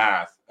extend that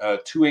math,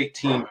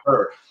 218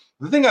 per.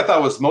 The thing I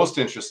thought was most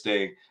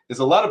interesting is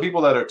a lot of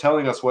people that are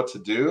telling us what to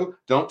do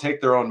don't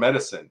take their own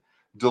medicine.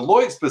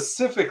 Deloitte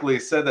specifically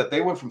said that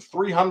they went from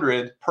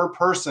 $300 per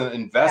person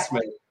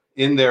investment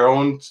in their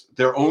own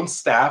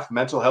staff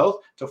mental health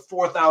to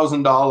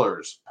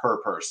 $4,000 per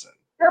person.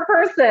 Per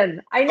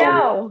person, I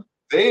know.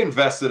 So they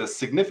invested a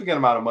significant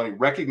amount of money,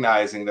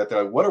 recognizing that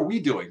they're like, what are we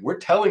doing? We're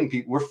telling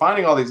people, we're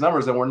finding all these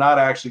numbers and we're not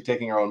actually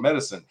taking our own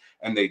medicine.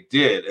 And they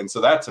did. And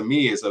so that to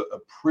me is a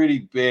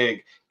pretty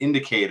big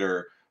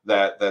indicator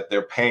that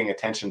they're paying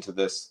attention to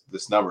this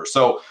number.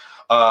 So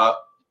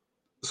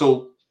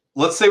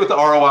let's stay with the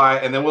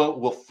ROI, and then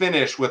we'll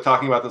finish with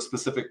talking about the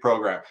specific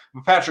program.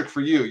 But Patrick,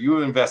 for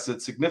you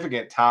invested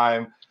significant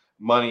time,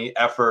 money,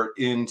 effort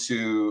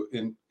into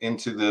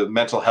the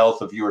mental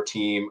health of your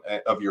team,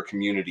 of your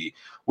community.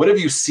 What have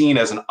you seen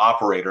as an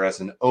operator,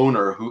 as an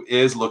owner who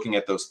is looking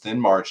at those thin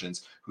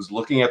margins, who's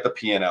looking at the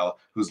P&L,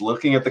 who's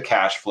looking at the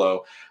cash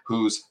flow,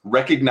 who's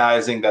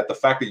recognizing that the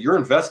fact that you're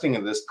investing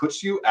in this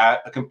puts you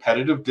at a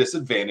competitive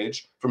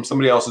disadvantage from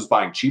somebody else who's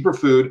buying cheaper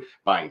food,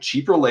 buying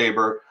cheaper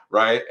labor,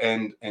 right?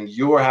 And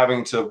you're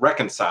having to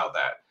reconcile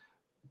that.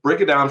 Break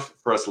it down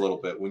for us a little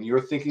bit. When you're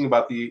thinking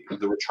about the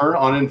return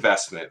on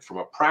investment from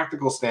a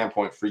practical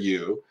standpoint for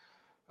you,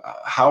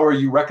 how are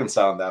you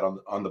reconciling that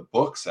on the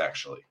books,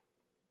 actually?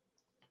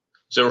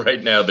 So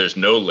right now there's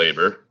no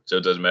labor, so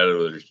it doesn't matter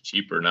whether it's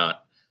cheap or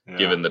not,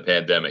 given the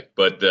pandemic.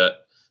 But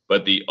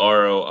the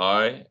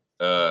ROI,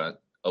 a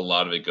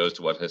lot of it goes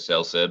to what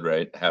Hassel said,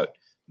 right? How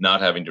not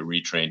having to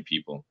retrain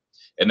people.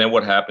 And then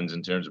what happens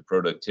in terms of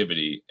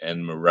productivity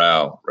and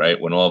morale, right?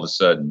 When all of a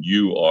sudden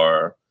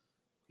you're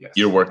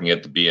working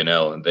at the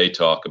B&L and they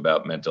talk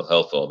about mental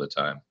health all the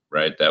time,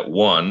 right? That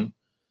one,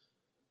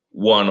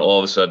 all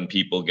of a sudden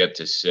people get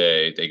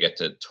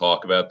to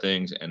talk about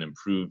things and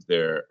improve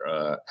their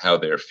how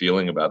they're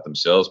feeling about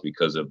themselves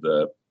because of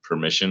the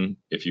permission,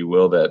 if you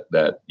will, that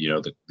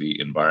the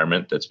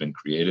environment that's been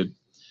created.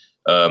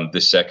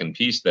 The second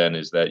piece then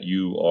is that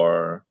you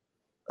are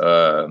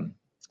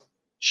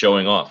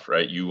showing off,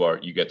 right?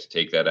 You get to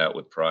take that out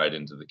with pride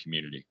into the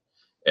community,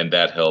 and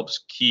that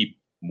helps keep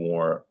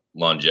more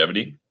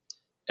longevity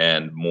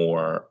and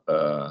more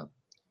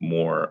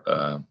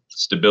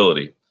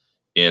stability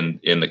in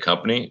the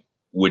company,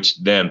 which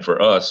then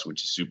for us,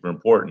 which is super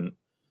important,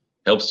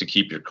 helps to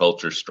keep your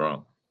culture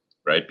strong,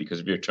 right? Because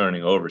if you're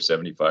turning over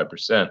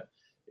 75%,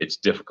 it's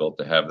difficult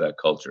to have that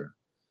culture.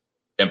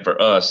 And for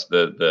us,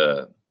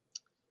 the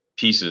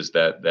pieces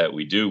that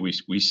we do,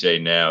 we say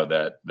now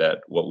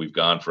that what we've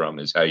gone from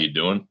is how you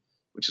doing,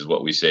 which is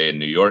what we say in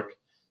New York,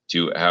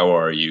 to how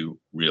are you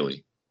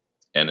really?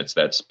 And it's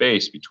that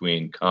space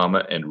between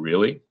comma and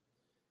really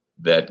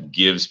that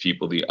gives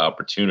people the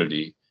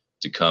opportunity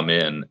to come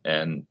in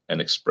and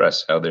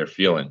express how they're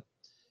feeling.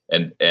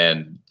 And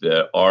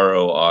the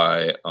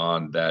ROI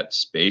on that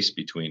space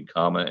between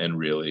comma and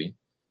really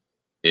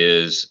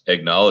is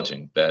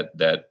acknowledging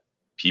that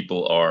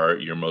people are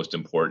your most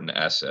important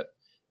asset,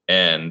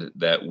 and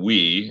that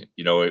we,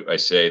 I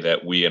say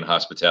that we in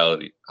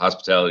hospitality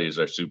is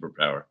our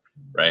superpower,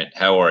 right?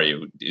 How are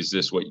you? Is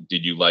this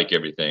did you like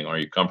everything? Are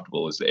you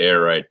comfortable? Is the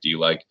air right? Do you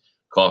like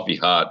coffee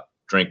hot,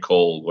 drink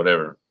cold,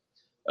 whatever?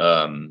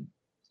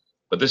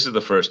 But this is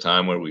the first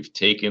time where we've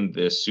taken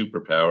this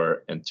superpower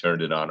and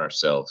turned it on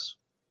ourselves.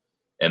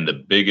 And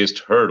the biggest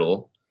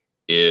hurdle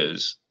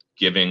is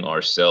giving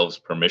ourselves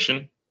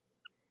permission,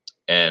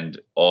 and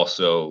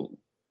also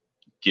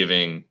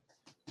giving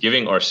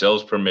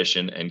ourselves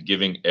permission and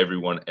giving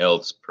everyone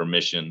else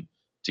permission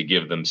to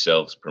give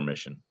themselves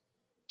permission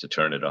to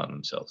turn it on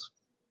themselves.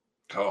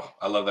 Oh,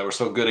 I love that. We're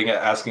so good at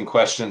asking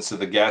questions to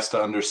the guests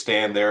to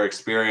understand their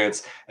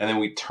experience, and then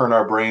we turn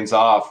our brains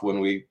off when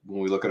we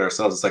look at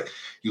ourselves. It's like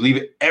you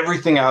leave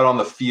everything out on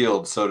the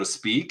field, so to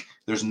speak.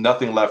 There's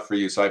nothing left for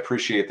you. So I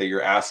appreciate that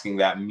you're asking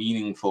that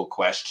meaningful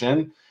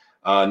question,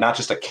 not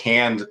just a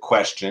canned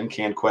question.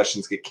 Canned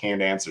questions get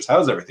canned answers.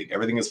 How's everything?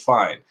 Everything is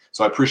fine.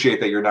 So I appreciate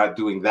that you're not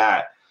doing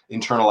that,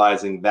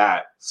 internalizing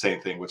that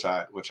same thing, which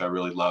I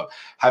really love.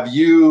 Have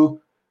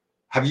you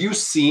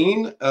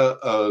seen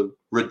a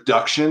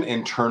reduction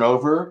in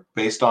turnover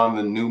based on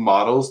the new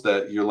models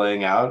that you're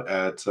laying out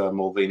at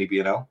Mulvaney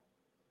B&L?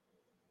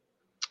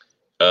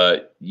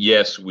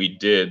 Yes, we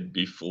did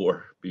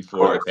before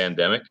the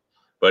pandemic,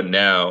 but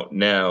now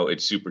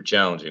it's super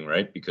challenging,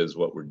 right? Because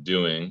what we're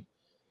doing,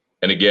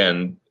 and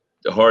again,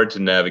 hard to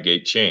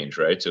navigate change,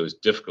 right? So it's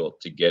difficult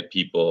to get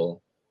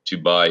people to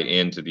buy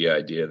into the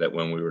idea that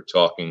when we were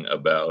talking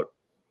about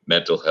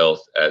mental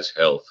health as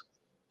health,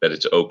 that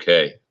it's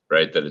okay,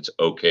 right? That it's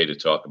okay to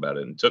talk about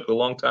it. And it took a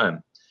long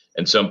time.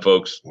 And some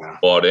folks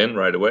bought in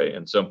right away,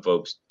 and some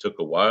folks took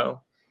a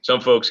while. Some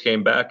folks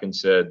came back and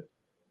said,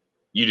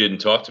 "You didn't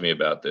talk to me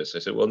about this." I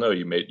said, "Well, no,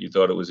 you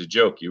thought it was a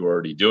joke. You were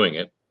already doing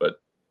it, but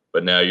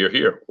now you're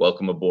here.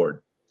 Welcome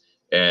aboard."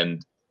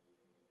 And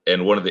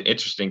one of the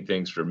interesting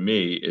things for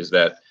me is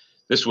that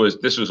this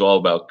was all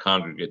about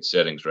congregate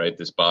settings, right?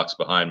 This box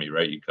behind me,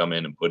 right? You come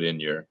in and put in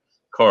your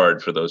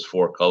card for those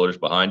 4 colors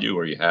behind you.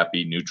 Are you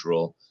happy,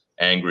 neutral,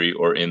 angry,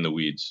 or in the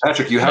weeds?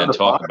 Patrick, you have the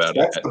talk box. About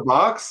that's it. The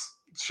box.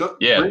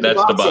 Yeah,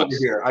 that's the box over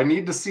here. I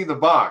need to see the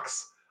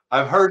box.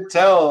 I've heard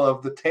tell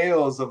of the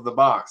tales of the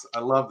box. I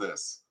love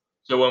this.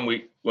 So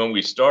when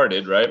we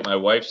started, right, my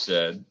wife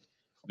said,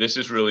 "This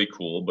is really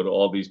cool, but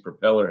all these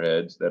propeller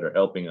heads that are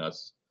helping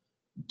us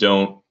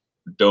don't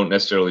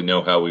necessarily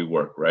know how we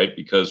work," right?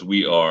 Because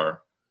we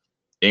are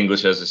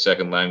English as a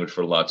second language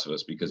for lots of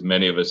us, because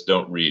many of us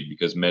don't read,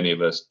 because many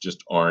of us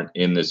just aren't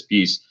in this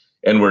piece.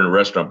 And we're in a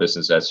restaurant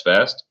business that's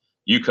fast.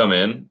 You come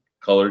in,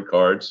 colored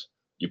cards,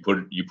 you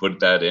put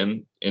that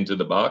into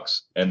the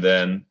box, and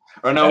then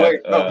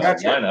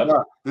Patrick,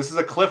 no, this is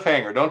a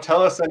cliffhanger. Don't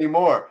tell us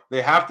anymore.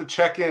 They have to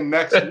check in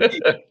next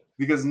week,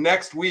 because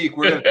next week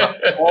we're going to talk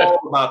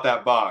all about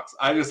that box.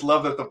 I just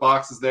love that the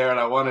box is there, and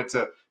I wanted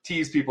to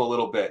tease people a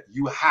little bit.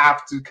 You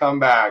have to come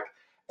back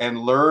and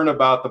learn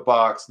about the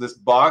box. This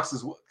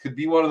box could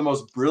be one of the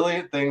most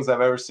brilliant things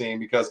I've ever seen,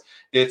 because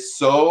it's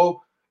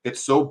so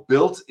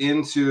built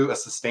into a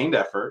sustained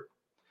effort.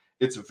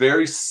 It's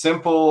very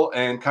simple,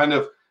 and kind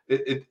of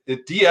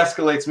it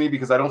de-escalates me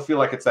because I don't feel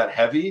like it's that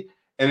heavy,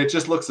 and it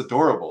just looks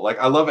adorable. Like,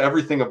 I love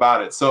everything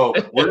about it. So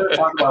we're going to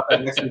talk about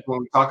that next week when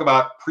we talk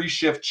about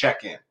pre-shift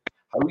check-in.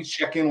 How we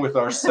check in with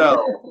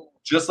ourselves,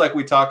 just like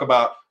we talk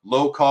about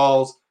low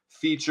calls,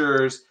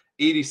 features,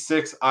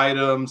 86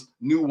 items,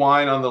 new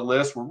wine on the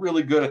list. We're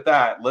really good at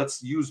that.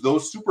 Let's use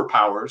those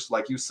superpowers,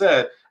 like you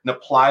said, and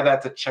apply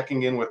that to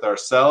checking in with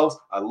ourselves.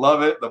 I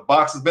love it. The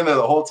box has been there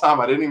the whole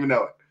time. I didn't even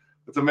know it.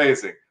 It's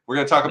amazing. We're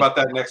going to talk about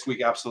that next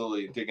week.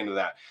 Absolutely. Dig into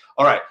that.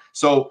 All right.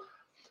 So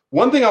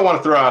one thing I want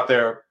to throw out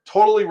there,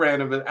 totally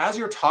random, but as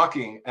you're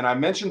talking, and I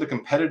mentioned the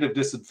competitive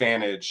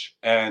disadvantage,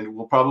 and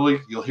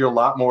you'll hear a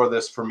lot more of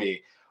this from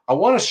me. I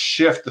want to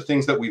shift the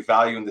things that we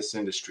value in this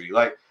industry.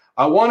 Like,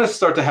 I want to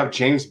start to have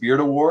James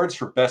Beard Awards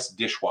for best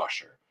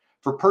dishwasher,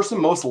 for person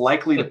most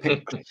likely to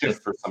pick a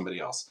shift for somebody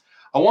else.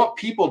 I want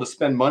people to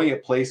spend money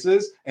at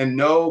places and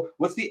know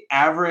what's the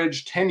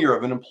average tenure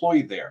of an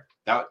employee there.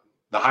 Now,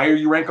 the higher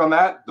you rank on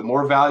that, the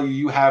more value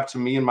you have to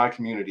me and my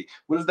community.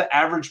 What is the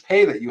average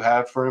pay that you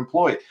have for an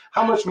employee?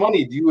 How much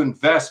money do you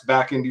invest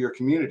back into your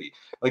community?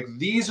 Like,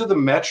 these are the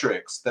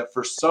metrics that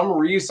for some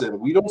reason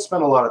we don't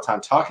spend a lot of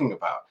time talking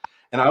about.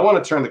 And I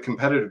want to turn the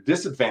competitive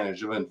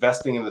disadvantage of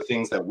investing in the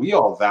things that we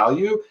all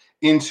value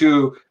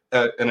into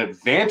an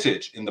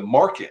advantage in the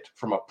market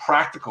from a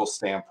practical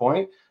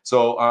standpoint.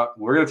 So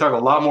we're going to talk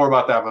a lot more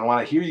about that, but I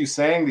want to hear you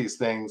saying these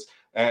things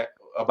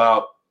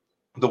about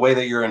the way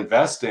that you're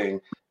investing.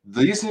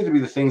 These need to be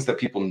the things that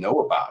people know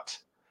about.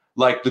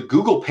 Like, the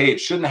Google page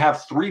shouldn't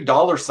have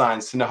 $3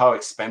 signs to know how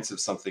expensive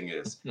something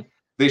is.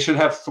 They should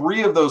have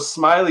 3 of those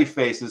smiley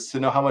faces to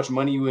know how much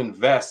money you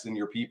invest in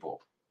your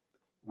people.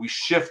 We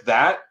shift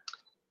that,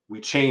 we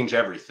change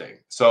everything.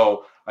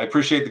 So I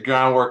appreciate the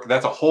groundwork.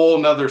 That's a whole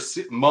nother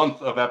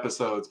month of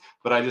episodes,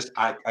 but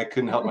I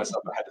couldn't help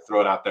myself. I had to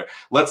throw it out there.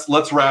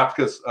 Let's wrap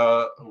because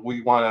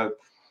we want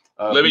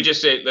to. Let me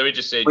just say,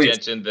 Please.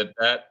 Jensen,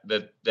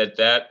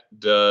 that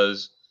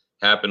does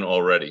happen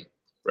already,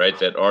 right?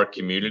 That our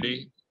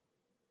community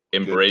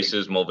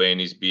embraces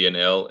Mulvaney's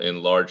B&L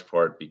in large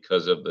part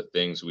because of the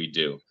things we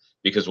do.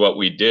 Because what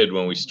we did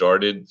when we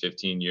started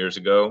 15 years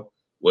ago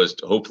was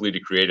hopefully to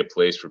create a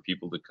place for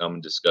people to come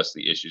and discuss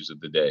the issues of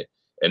the day.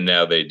 And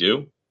now they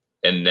do.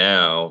 And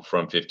now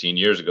from 15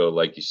 years ago,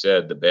 like you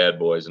said, the bad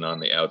boys and on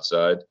the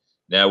outside,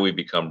 now we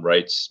become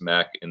right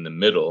smack in the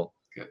middle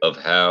of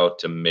how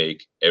to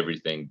make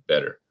everything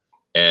better.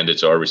 And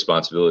it's our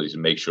responsibility to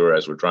make sure,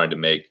 as we're trying to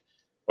make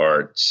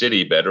our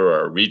city better, or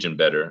our region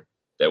better,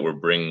 that we're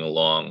bringing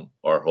along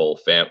our whole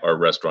our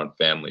restaurant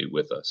family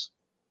with us.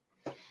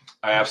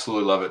 I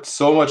absolutely love it.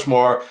 So much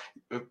more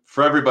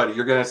for everybody.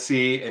 You're going to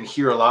see and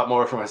hear a lot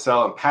more from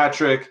Hassel and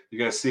Patrick. You're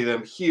going to see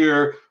them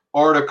here,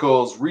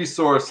 articles,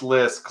 resource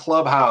lists,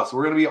 Clubhouse.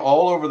 We're going to be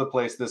all over the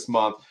place this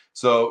month.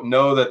 So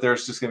know that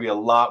there's just going to be a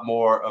lot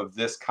more of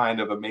this kind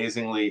of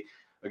amazingly,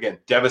 again,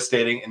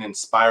 devastating and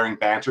inspiring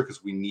banter,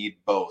 because we need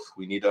both.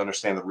 We need to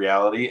understand the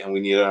reality and we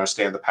need to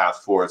understand the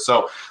path forward.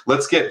 So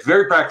let's get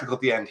very practical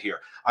at the end here.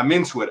 I'm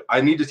into it.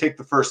 I need to take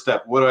the first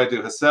step. What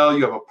do? Hassel,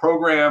 you have a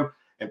program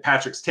and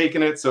Patrick's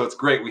taken it. So it's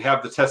great. We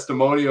have the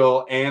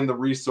testimonial and the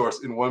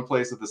resource in one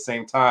place at the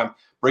same time.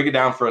 Break it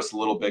down for us a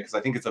little bit, because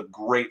I think it's a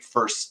great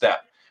first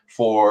step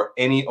for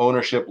any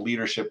ownership,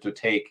 leadership to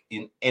take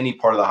in any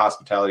part of the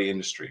hospitality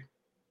industry.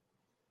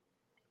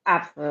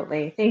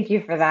 Absolutely. Thank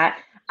you for that.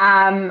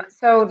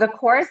 So the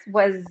course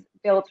was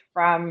built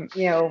from,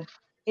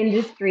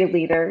 industry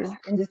leaders,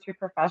 industry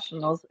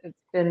professionals. It's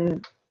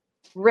been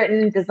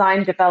written,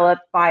 designed,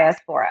 developed by us,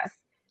 for us.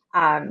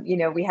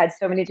 We had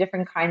so many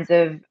different kinds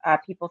of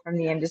people from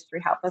the industry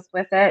help us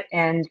with it.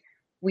 And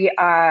we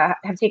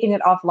have taken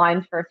it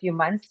offline for a few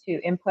months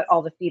to input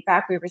all the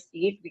feedback we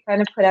received. We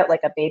kind of put out like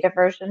a beta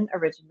version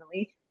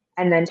originally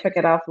and then took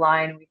it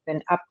offline. We've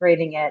been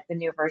upgrading it. The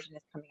new version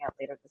is coming out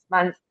later this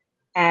month.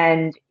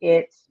 And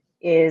it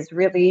is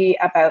really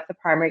about the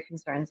primary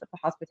concerns of the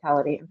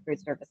hospitality and food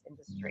service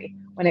industry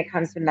when it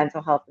comes to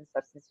mental health and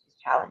substance use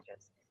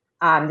challenges.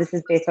 This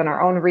is based on our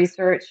own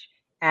research,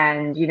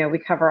 and we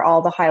cover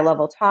all the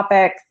high-level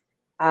topics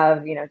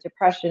of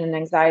depression and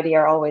anxiety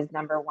are always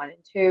number 1 and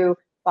 2.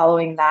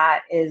 Following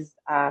that is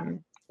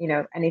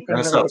anything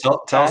related.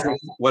 Tell us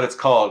what it's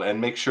called,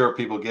 and make sure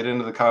people get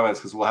into the comments,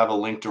 because we'll have a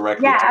link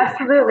directly. Yeah,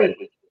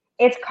 absolutely.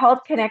 It's called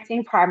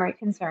Connecting Primary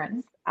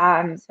Concerns.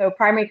 So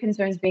primary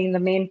concerns being the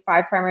main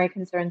 5 primary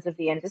concerns of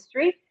the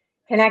industry.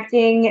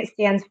 Connecting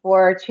stands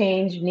for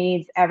change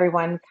needs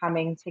everyone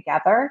coming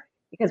together,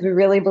 because we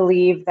really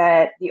believe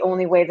that the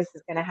only way this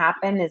is going to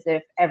happen is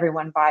if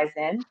everyone buys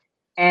in.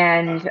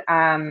 And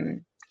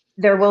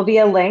there will be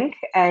a link,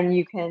 and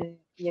you can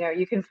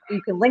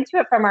link to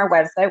it from our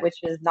website, which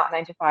is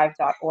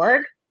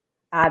not9to5.org,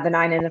 the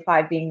 9 and the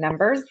 5 being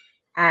numbers.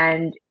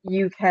 And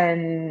you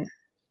can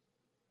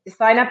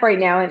sign up right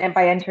now, and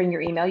by entering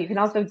your email. You can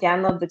also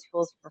download the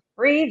tools for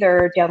free.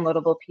 They're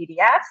downloadable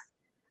PDFs.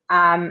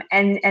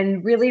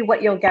 And really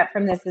what you'll get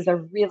from this is a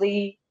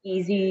really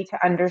easy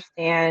to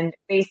understand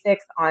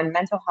basics on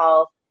mental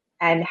health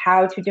and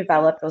how to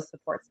develop those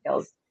support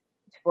skills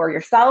for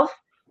yourself.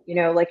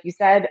 Like you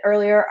said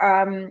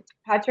earlier,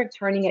 Patrick,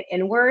 turning it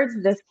inwards.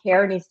 This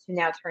care needs to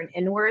now turn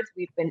inwards.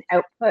 We've been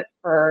output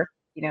for,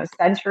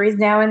 centuries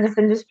now in this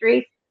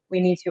industry.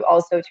 We need to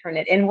also turn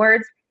it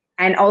inwards,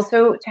 and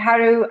also to how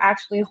to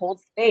actually hold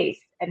space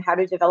and how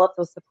to develop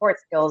those support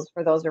skills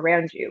for those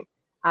around you.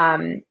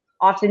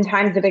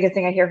 Oftentimes, the biggest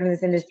thing I hear from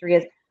this industry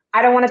is,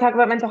 I don't want to talk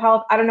about mental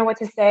health. I don't know what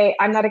to say.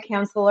 I'm not a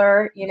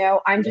counselor.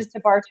 I'm just a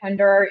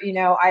bartender.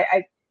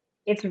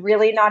 It's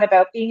really not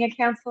about being a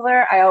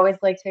counselor. I always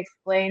like to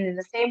explain in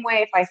the same way,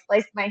 if I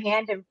sliced my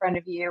hand in front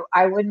of you,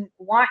 I wouldn't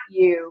want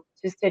you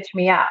to stitch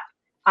me up.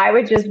 I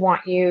would just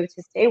want you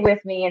to stay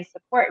with me and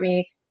support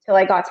me till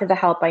I got to the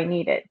help I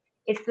needed.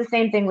 It's the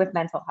same thing with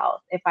mental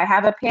health. If I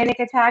have a panic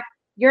attack,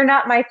 you're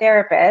not my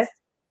therapist,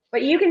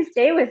 but you can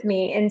stay with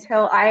me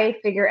until I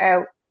figure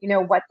out,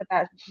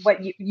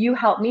 you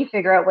help me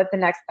figure out what the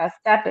next best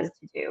step is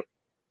to do.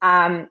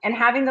 And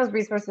having those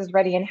resources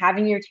ready and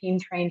having your team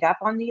trained up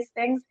on these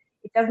things,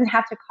 it doesn't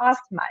have to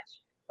cost much,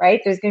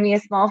 right? There's going to be a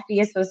small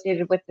fee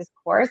associated with this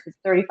course. It's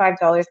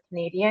 $35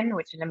 Canadian,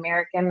 which in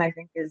American, I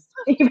think is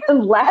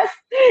even less,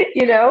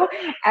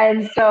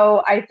 And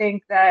so I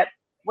think that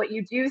what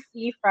you do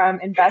see from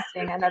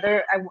investing,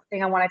 another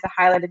thing I wanted to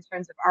highlight in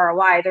terms of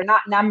ROI, they're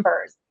not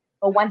numbers.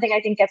 But one thing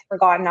I think gets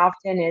forgotten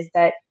often is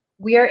that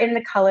we are in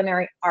the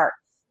culinary arts.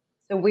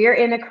 So we're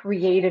in a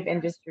creative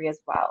industry as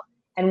well.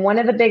 And one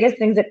of the biggest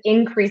things that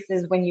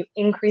increases when you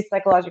increase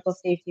psychological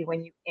safety,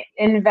 when you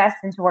invest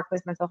into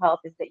workplace mental health,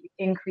 is that you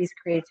increase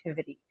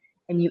creativity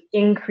and you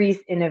increase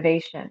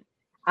innovation.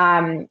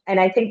 And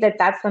I think that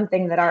that's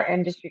something that our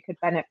industry could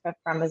benefit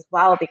from as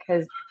well,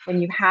 because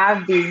when you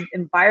have these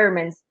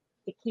environments,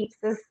 it keeps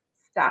us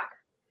stuck,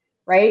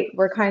 right?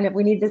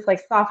 We need this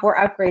like software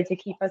upgrade to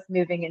keep us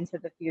moving into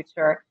the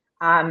future.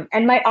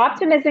 And my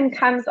optimism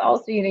comes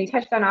also, you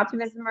touched on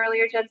optimism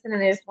earlier, Jensen,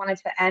 and I just wanted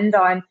to end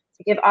on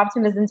to give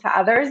optimism to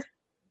others.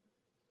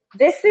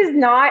 This is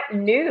not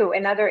new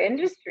in other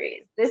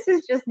industries. This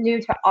is just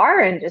new to our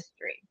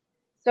industry.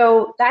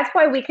 So that's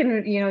why we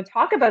can,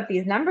 talk about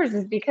these numbers,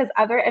 is because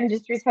other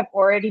industries have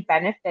already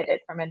benefited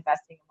from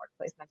investing in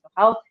workplace mental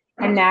health.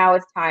 And now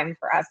it's time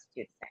for us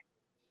to do the same.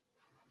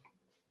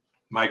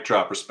 Mic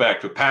drop,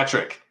 respect. But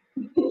Patrick,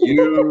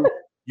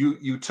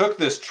 you took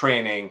this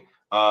training,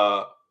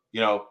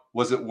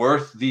 was it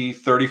worth the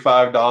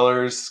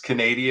 $35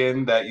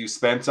 Canadian that you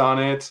spent on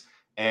it?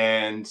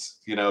 And,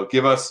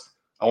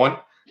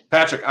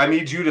 Patrick, I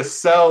need you to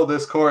sell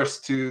this course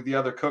to the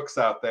other cooks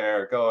out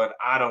there going,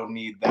 I don't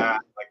need that.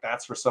 Like,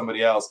 that's for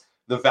somebody else.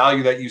 The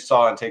value that you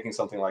saw in taking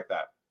something like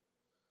that.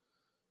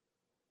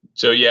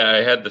 So, yeah,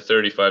 I had the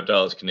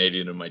 $35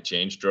 Canadian in my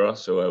change draw,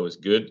 so I was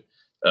good.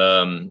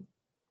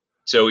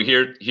 So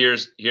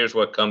here's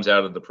what comes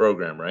out of the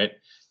program, right?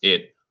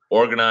 It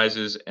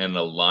organizes and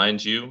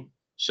aligns you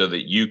so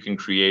that you can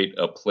create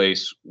a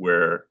place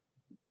where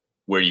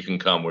you can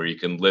come, where you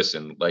can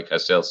listen. Like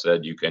Hassel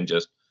said, you can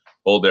just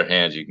hold their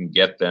hands. You can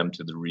get them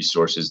to the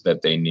resources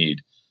that they need.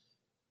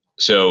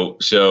 So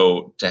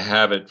to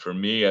have it for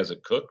me as a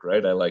cook,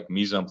 right? I like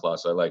mise en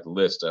place. I like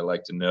lists. I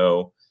like to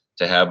know,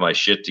 to have my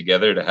shit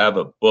together, to have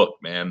a book,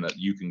 man, that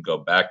you can go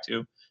back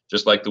to,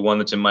 just like the one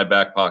that's in my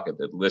back pocket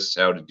that lists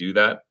how to do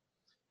that,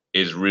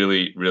 is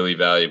really, really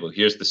valuable.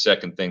 Here's the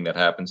second thing that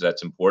happens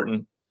that's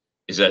important,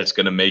 is that it's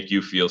going to make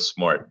you feel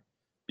smart,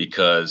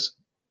 because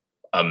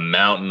a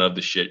mountain of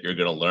the shit you're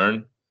going to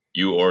learn,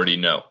 you already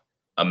know.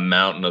 A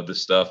mountain of the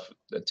stuff,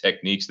 the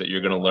techniques that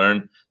you're going to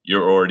learn,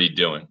 you're already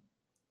doing,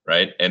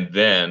 right? And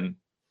then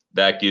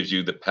that gives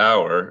you the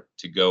power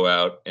to go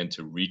out and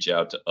to reach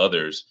out to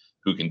others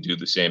who can do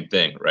the same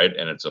thing, right?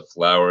 And it's a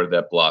flower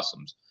that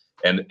blossoms.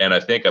 And I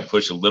think I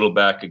push a little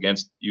back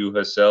against you,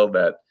 Hassel,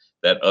 that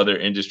other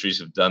industries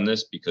have done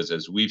this, because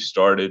as we've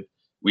started,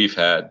 we've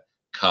had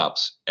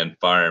cops and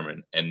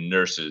firemen and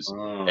nurses,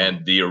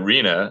 and the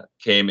arena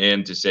came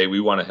in to say,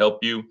 we want to help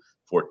you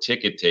for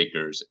ticket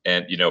takers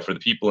and, for the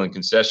people in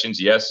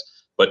concessions, yes,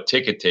 but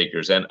ticket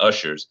takers and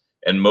ushers.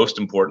 And most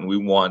important, we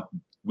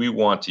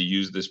want to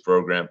use this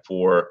program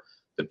for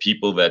the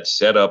people that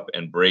set up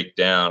and break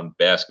down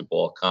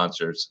basketball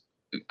concerts,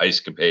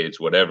 ice capades,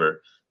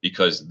 whatever,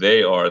 because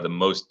they are the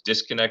most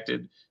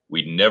disconnected.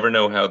 We never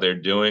know how they're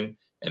doing.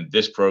 And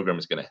this program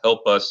is going to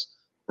help us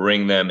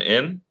bring them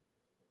in.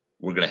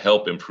 We're going to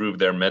help improve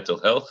their mental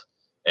health.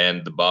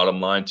 And the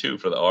bottom line, too,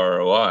 for the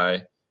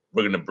ROI,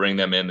 we're going to bring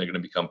them in. They're going to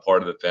become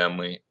part of the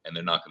family, and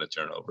they're not going to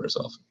turn over as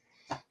often.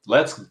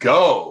 Let's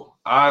go.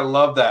 I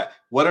love that.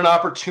 What an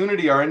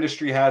opportunity our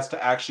industry has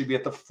to actually be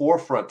at the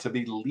forefront, to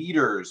be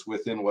leaders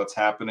within what's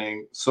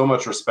happening. So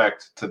much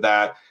respect to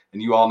that.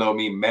 And you all know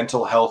me,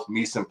 mental health,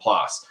 mise en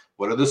place.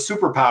 What are the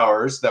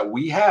superpowers that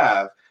we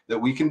have that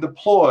we can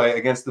deploy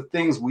against the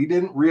things we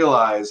didn't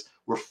realize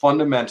were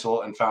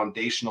fundamental and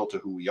foundational to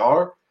who we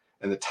are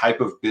and the type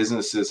of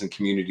businesses and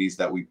communities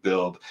that we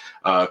build?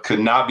 Could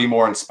not be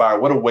more inspired.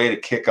 What a way to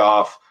kick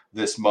off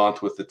this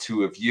month with the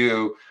two of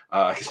you.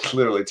 I could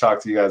literally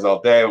talk to you guys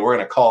all day. We're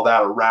going to call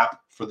that a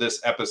wrap for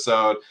this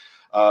episode.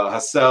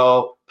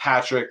 Hassel,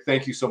 Patrick,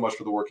 thank you so much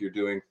for the work you're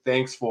doing.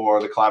 Thanks for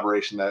the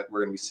collaboration that we're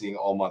going to be seeing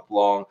all month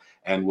long.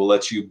 And we'll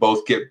let you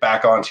both get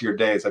back onto your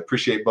days. I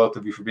appreciate both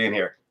of you for being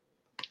here.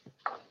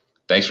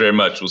 Thanks very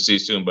much. We'll see you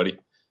soon, buddy.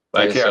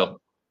 Bye, Hassel.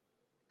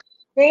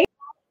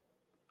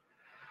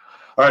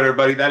 All right,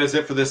 everybody, that is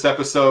it for this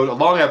episode. A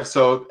long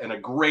episode and a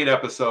great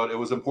episode. It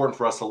was important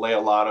for us to lay a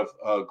lot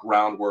of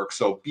groundwork.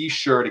 So be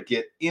sure to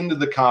get into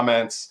the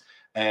comments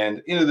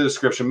and into the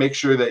description. Make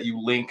sure that you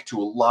link to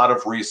a lot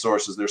of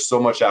resources. There's so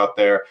much out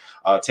there.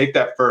 Take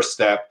that first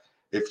step.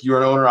 If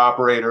you're an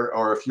owner-operator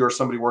or if you're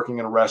somebody working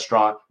in a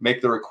restaurant,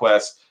 make the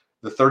request.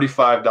 The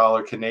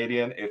 $35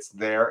 Canadian, it's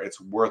there.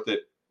 It's worth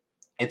it.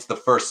 It's the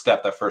first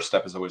step. That first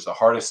step is always the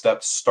hardest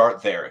step.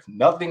 Start there. If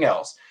nothing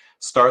else,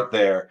 start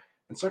there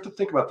and start to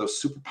think about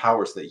those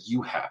superpowers that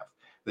you have,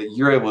 that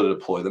you're able to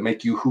deploy, that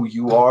make you who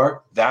you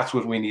are. That's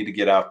what we need to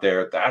get out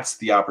there. That's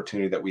the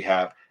opportunity that we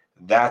have.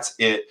 That's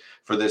it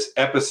for this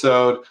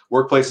episode.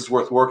 Workplace is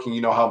worth working.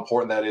 You know how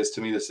important that is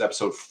to me. This is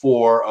episode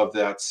 4 of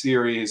that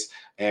series,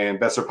 and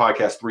Best Served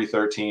Podcast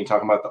 313,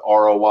 talking about the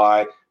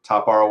ROI.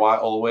 Top ROI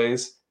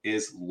always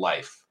is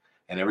life.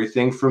 And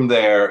everything from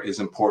there is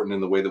important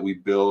in the way that we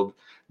build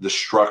the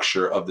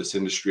structure of this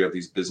industry, of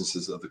these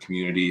businesses, of the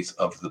communities,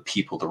 of the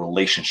people, the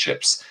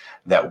relationships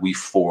that we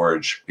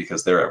forge,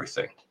 because they're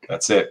everything.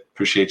 That's it.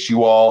 Appreciate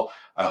you all.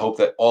 I hope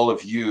that all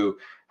of you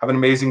have an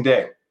amazing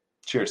day.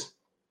 Cheers.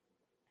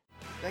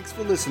 Thanks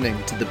for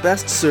listening to the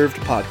Best Served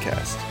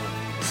Podcast.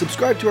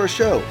 Subscribe to our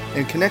show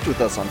and connect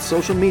with us on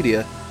social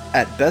media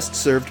at Best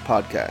Served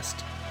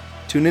Podcast.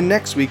 Tune in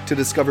next week to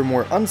discover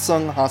more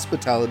unsung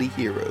hospitality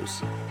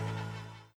heroes.